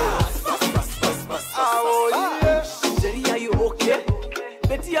 Mafila.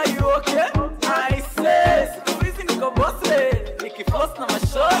 are you okay? I say, squeezing niko bossy, nikifloss na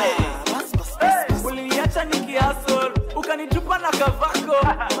mashore. Uliniacha nikihustle, ukanitupa na kavako.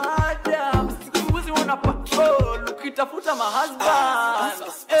 Madam, sikuzi wana patrol, ukitafuta my husband.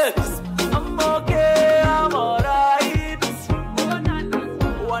 I'm okay, I'm alright.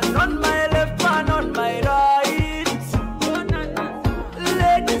 One on my left, one on my right.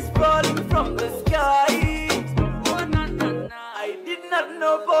 Ladies falling from the sky. I did not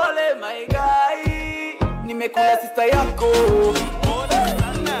know pole my guy. Nimekula sister yako,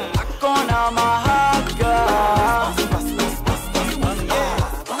 akona mahaka.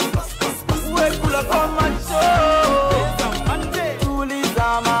 Wekula kwa macho,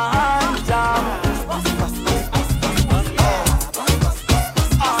 tuliza mahanja.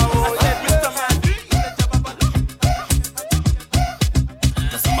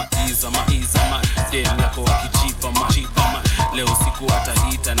 Leo siku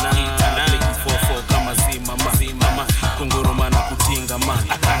atahita na fofo kama zima kunguruma na kutinga man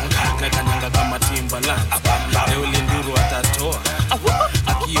na kanyanga kama timbaland. Leo linduru atatoa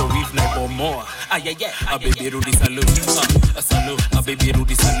akio weave na bomoa. A baby Rudy salute, a salute, a baby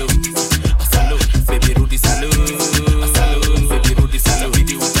Rudy salute, a salute, baby Rudy salute, a salute, baby Rudy salute,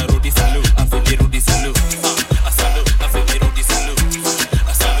 video uta Rudy salute, a baby Rudy salute, a salute, a baby Rudy salute,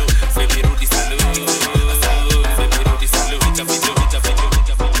 a salute, baby Rudy salute, a salute, baby Rudy salute.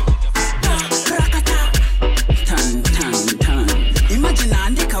 Imagine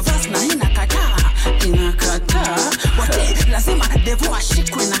andika verse na inakataa wote lazima devu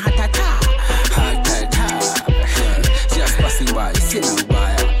ashikwe na hatata just passing by sina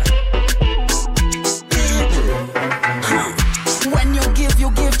ubaya. When you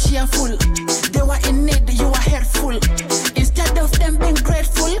give cheerful. They were in need, you were helpful. Instead of them being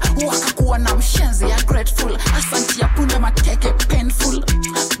grateful, wakakuwa na mshenzi ya grateful. Asanti ya punye mateke painful.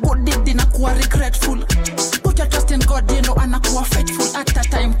 Good deed inakuwa regretful. Put your trust in God, you know anakuwa faithful. At that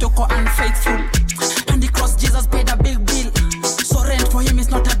time toko unfaithful. And the cross Jesus paid a big bill. So rent for him is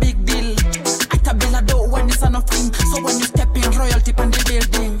not a big deal. At a bill a door when it's an offering. So when you step in royalty pan the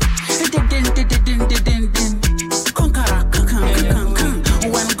building. Conqueror,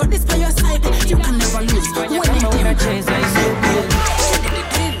 when God is by your side, you can never lose. When you unacheza hizo good.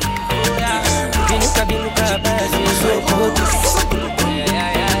 Binuka basi so good.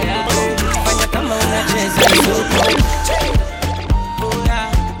 Fanya kama unacheza hizo good.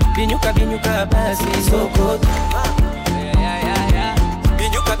 Binuka basi so good.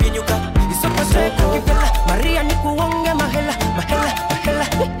 Binuka isoko seko. Maria nikuonge mahela.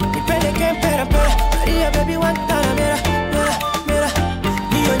 Nipeleke mpera. Maria baby wantana mera.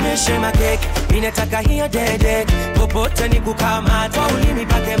 Nionyeshe makeke. Minataka hiyo dede. Popote nikukamata. Ulimi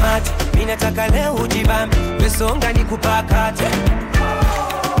pake mate. Minataka leo ujibambe. Wesonga nikupakate.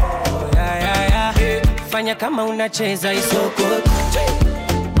 Fanya kama unacheza isoko.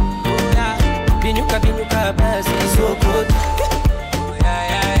 Binuka basi isoko.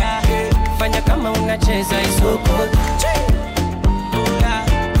 Fanya kama unacheza isoko.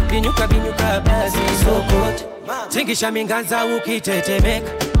 Binuka basi isoko. Tingisha minganza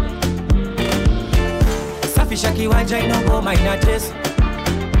ukitetemeka. Safisha kiwanja inogoma inatesa.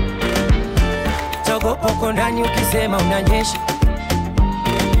 Togo poko ndani ukisema unanyesha.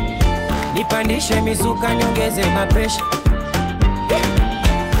 Nipandishe mizuka niongeze mapresha.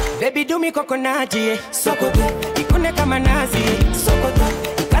 Baby do me coconut, sokoto. Ikune kama nazi, sokoto.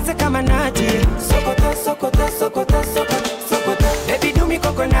 Ikaze kama nati, sokoto. Baby do me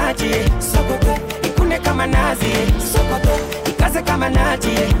coconut, sokoto. Ikune kama nazi, sokoto. Ikaze kama nati,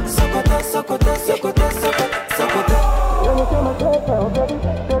 sokoto.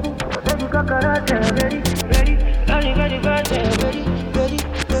 Baby coconut, ready.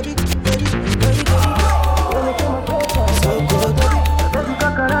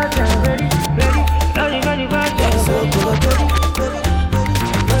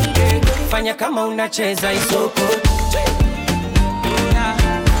 Fanya kama unacheza isoko.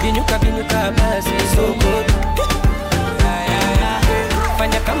 Binuka basi isoko.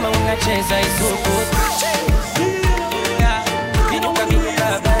 Fanya kama unacheza isoko.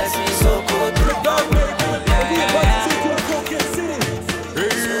 Binuka basi isoko.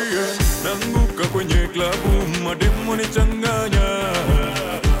 Nanguka kwenye klabu mademu nichanganya.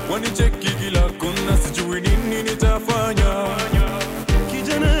 Wanicheki kila kona sijui nini nitafanya.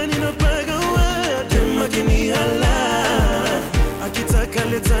 Kijana ninapaga wate makini hala. Akitaka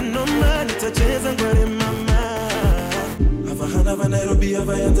leta noma nitacheza ngware mama. Hava Nairobi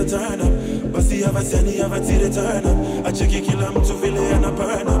hava yanta turn up. Basi hava siani hava tire turn up. Acheki kila mtu vile ana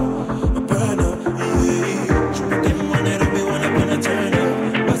burn up. Chuma demu Nairobi wanna turn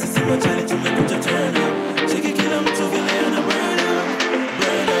up.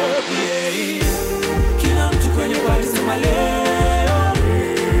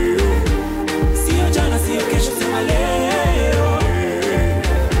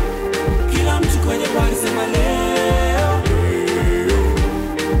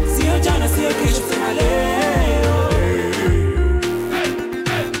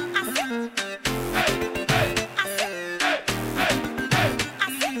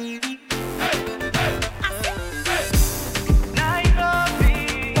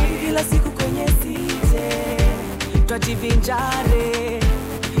 jivinjare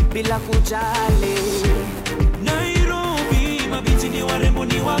bila kujali. Nairobi, mabinti ni warembo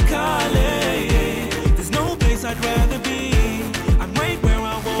ni wakale. There's no place I'd rather be. I'm right where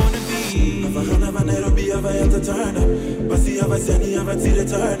I wanna be. Hava Nairobi, hava yata turn up. Basi hava sani, hava tile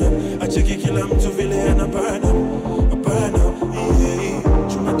turn up. Acheki kila mtu vile ana burn up.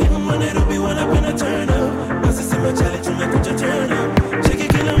 Chuma demu wa Nairobi wanapenda turn up. Basi sema chali tumekuja turn up. Cheki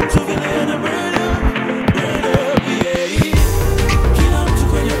kila mtu vile ana burn up.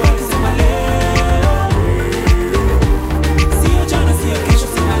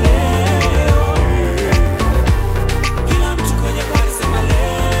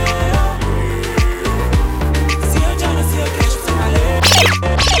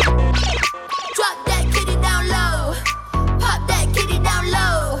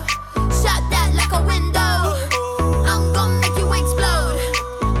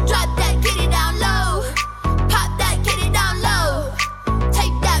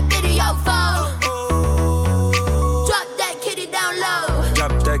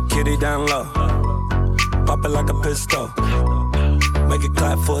 Down low, pop it like a pistol, make it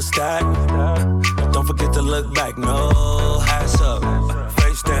clap for a stack. Don't forget to look back, no ass up,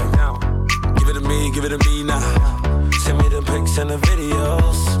 face down. Give it to me now. Send me the pics and the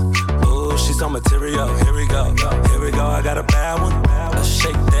videos. Ooh, she's on material. Here we go. I got a bad one. I'll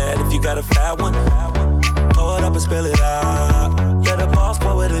shake that if you got a fat one. Pour it up and spill it out. Let the boss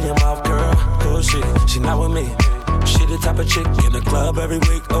pour it in your mouth, girl. Cool shit, she not with me. She the type of chick in the club every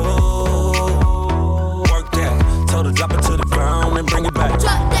week. Oh, work that. Told her drop it to the ground and bring it back.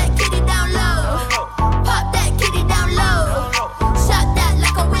 Drop that kitty down low. Pop that kitty down low. Shot that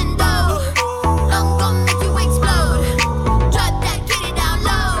like a window. I'm gon' make you explode. Drop that kitty down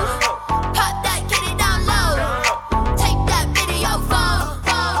low. Pop that kitty down low. Take that video phone.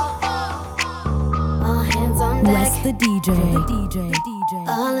 All hands on deck. West the DJ.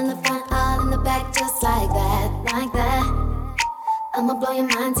 All in the front, all in the back, just like that, like that. I'ma blow your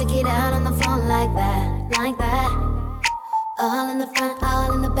mind, take it out on the phone like that, like that. All in the front,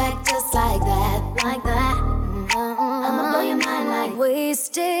 all in the back, just like that, like that. I'ma blow your mind like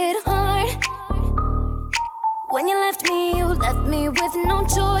wasted heart. When you left me with no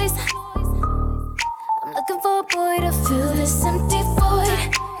choice. I'm looking for a boy to fill this empty void.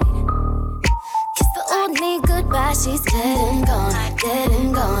 Kiss the old me goodbye, she's dead and gone, dead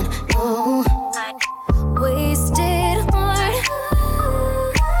and gone. Oh, wasted heart.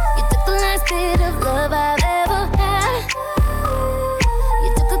 You took the last bit of love I've ever had. You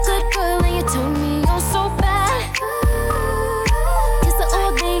took a good girl and you turned me on so bad. Kiss the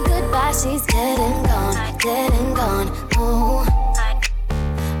old me goodbye, she's dead and gone, dead and gone. Oh,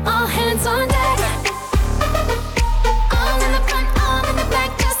 all hands on deck. All in the front, all in the back,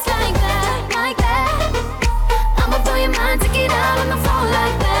 just like that, like that. I'ma blow your mind, take it out on the phone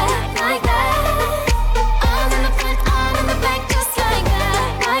like that, like that. All in the front, all in the back, just like that,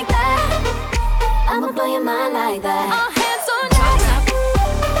 like that. I'ma blow your mind like that. All hands on deck.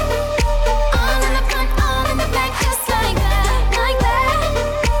 All in the front, all in the back, just like that, like that.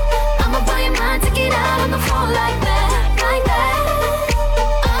 I'ma blow your mind, take it out on the phone like that, like that.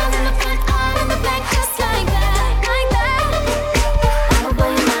 All in the front, all in the back, just like that, like that. I'ma blow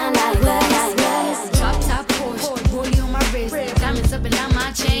your mind like that, like that. Drop top Porsche, rollie on my wrist, diamonds up and down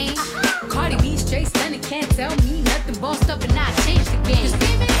my chain. Cardi B straight stunning, can't tell me nothing. Bossed up and I changed the game.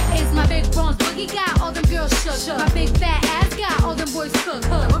 It's my big bronze boogie, got all them girls shook. My big fat ass got all them boys cooked.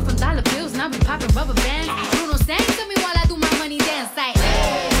 I went from dollar bills, now we popping rubber bands. Bruno sang to me while I do my money dance like,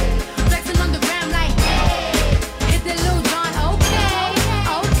 hey. Flexing on the gram like, hey. Hit the Lil Jon, okay,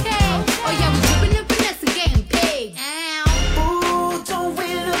 okay. Oh yeah, we dripping and finesse and getting paid. Ooh, don't we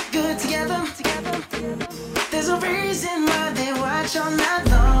look good together? There's a reason why they watch all night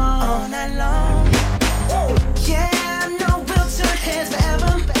long. All night long. Yeah, I know we'll turn heads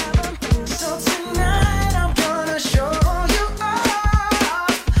forever. So tonight I'm gonna show you off.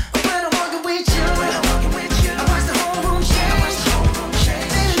 When I'm walking with you, I watch the whole room change.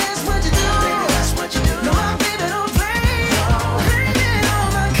 Baby, that's what you do. No, my baby don't play. Blaming on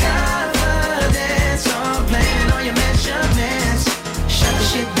my confidence, I'm blaming on your measurements. Shut the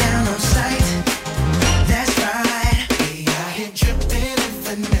shit down on sight. That's right. We out here dripping in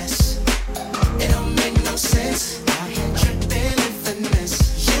finesse. It don't make no sense. Out here dripping in finesse.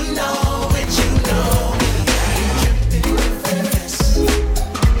 You know it, you know. We out here dripping in finesse.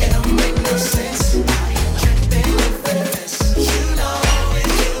 It don't make no sense. Out here dripping in finesse. You know it,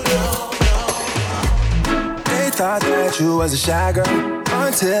 you know. They thought that you was a shy girl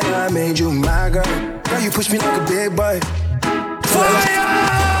until I made you my girl. Girl, you push me like a big boy. Fire!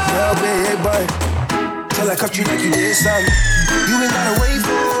 Real big boy. till I cut you like you did something. You ain't gotta wait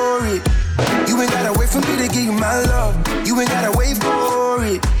for it. You ain't gotta wait for me to give you my love. You ain't gotta wait for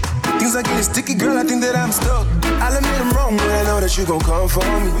it. Things are getting sticky, girl, I think that I'm stuck. I'll admit I'm wrong, but I know that you gon' come for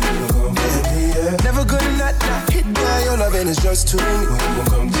me. Yeah. Never gonna not hit down your loving is just too me.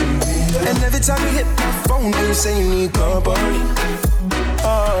 And every time you hit my phone, you say you need company.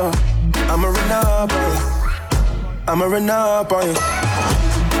 I'ma run up on you. I'ma run up on you.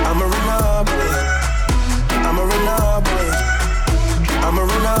 I'ma run up on you. I'ma run up on you. I'ma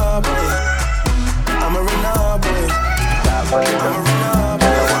run up on you. I'ma run up on you. I'ma run up on you.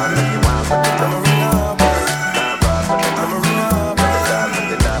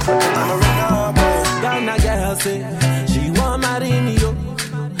 Say she want marry me, yo.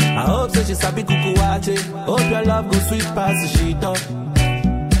 I hope that she sabi kukuwache. Hope your love go sweet past the sheet up.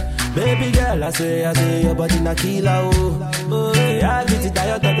 Baby girl, I say your body na killer, oh. Oh, yeah, I get it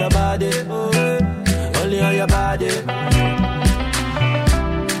tired of your body, oh, yeah. Only on your body.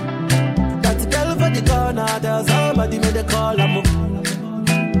 That girl for the corner, there's somebody made a call, I'm up.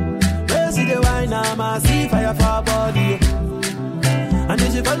 Where see the wine, I see fire for her body, oh. And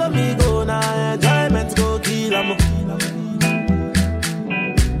if you follow me, go now, enjoyment go kill 'em.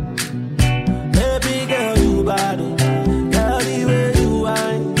 Baby girl, you bad, girl, the way you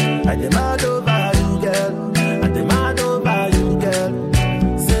whine. I demand over you, girl. I demand over you, girl.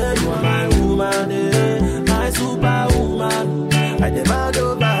 Say you are my woman, my superwoman. I demand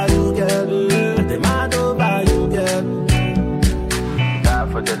over you, girl. I demand over you, girl. Die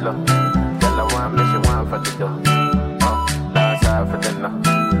for the love, girl, I want me, she want for the dough. For the love,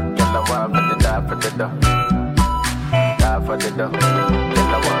 girl, I want for the die for the dough. Die for the dough.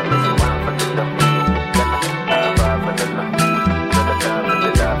 Girl, I want me, she want for the dough. Girl, I die for the love. Girl, I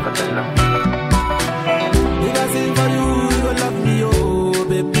die for the love. If I sing for you, you will love me, oh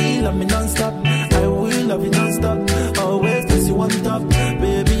baby, love me non-stop. I will love you non-stop. Always place you on top,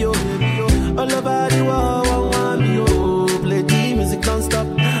 baby, oh baby, oh. All over the world, want me, oh. Play the music non-stop.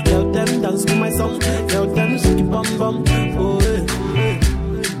 Tell them dance to my song. Tell them shake it bum bum. Oh.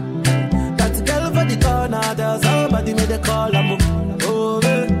 There's somebody made a call, I'm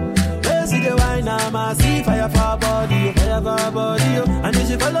over. Where see the wine, I see fire for her body, fire for her body. And if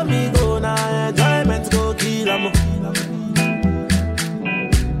she follow me, go now, enjoyment go kill, I'm.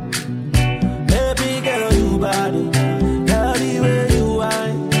 Baby girl, you body, girl, the way you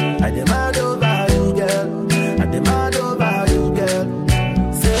whine. I demand over you, girl. I demand over you, girl.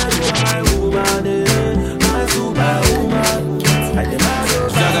 Say you are my woman, my superwoman. I demand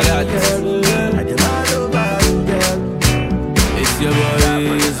over you, girl. Your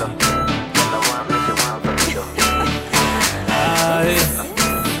boy is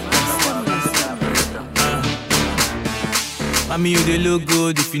Mommy, you they look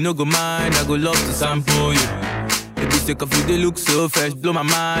good. If you no go mind, I go love to sample you. If you take off you, they look so fresh. Blow my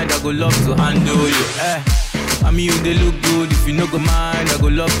mind, I go love to handle you. Mommy, you they look good. If you no go mind, I go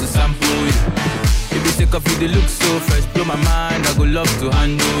love to sample you. If you take off you, they look so fresh. Blow my mind, I go love to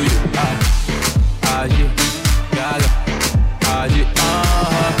handle you. Yeah, gaga.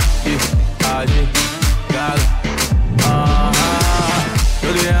 Yeah, gaga.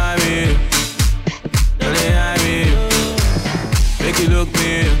 Don't they have me? Don't they have me?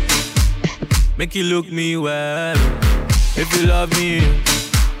 Make you look me well. If you love me,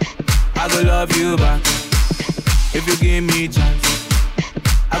 I go love you back. If you give me chance,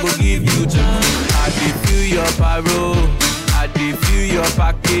 I go give you chance. I dey feel your parole, I dey feel your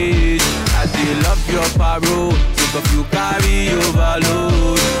package, I dey love your parole. If you carry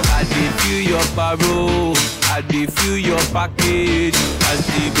overload, I dey feel your parole, I dey feel your package. As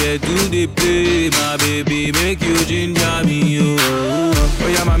the bed do they play, my baby, make you ginger me,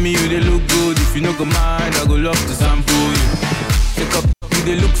 oh yeah, mommy, you they look good. If you no go mind, I go love to sample you. Take up, you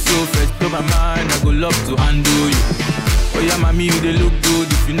they look so fresh, blow my mind, I go love to handle you. Oh yeah, mommy, you they look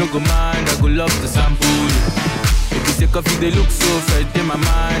good. If you no go mind, I go love to sample you. If you take off, you they look so fresh, in my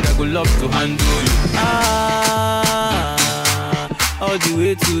mind, I go love to handle you. All the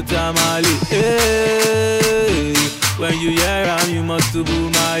way to Tamale. Hey, when you hear am, you must to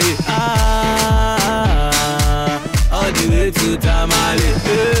boom my all the way to Tamale.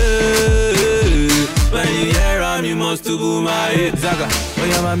 Hey, when you hear am, you must to boom my Zaga. Oh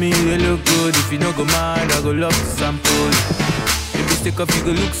yeah, mommy, you look good. If you no go mind, I go love to sample. If you take off, you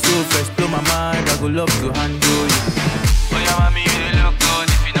go look so fresh, blow my mind, I go love to handle you. Oh yeah, mommy.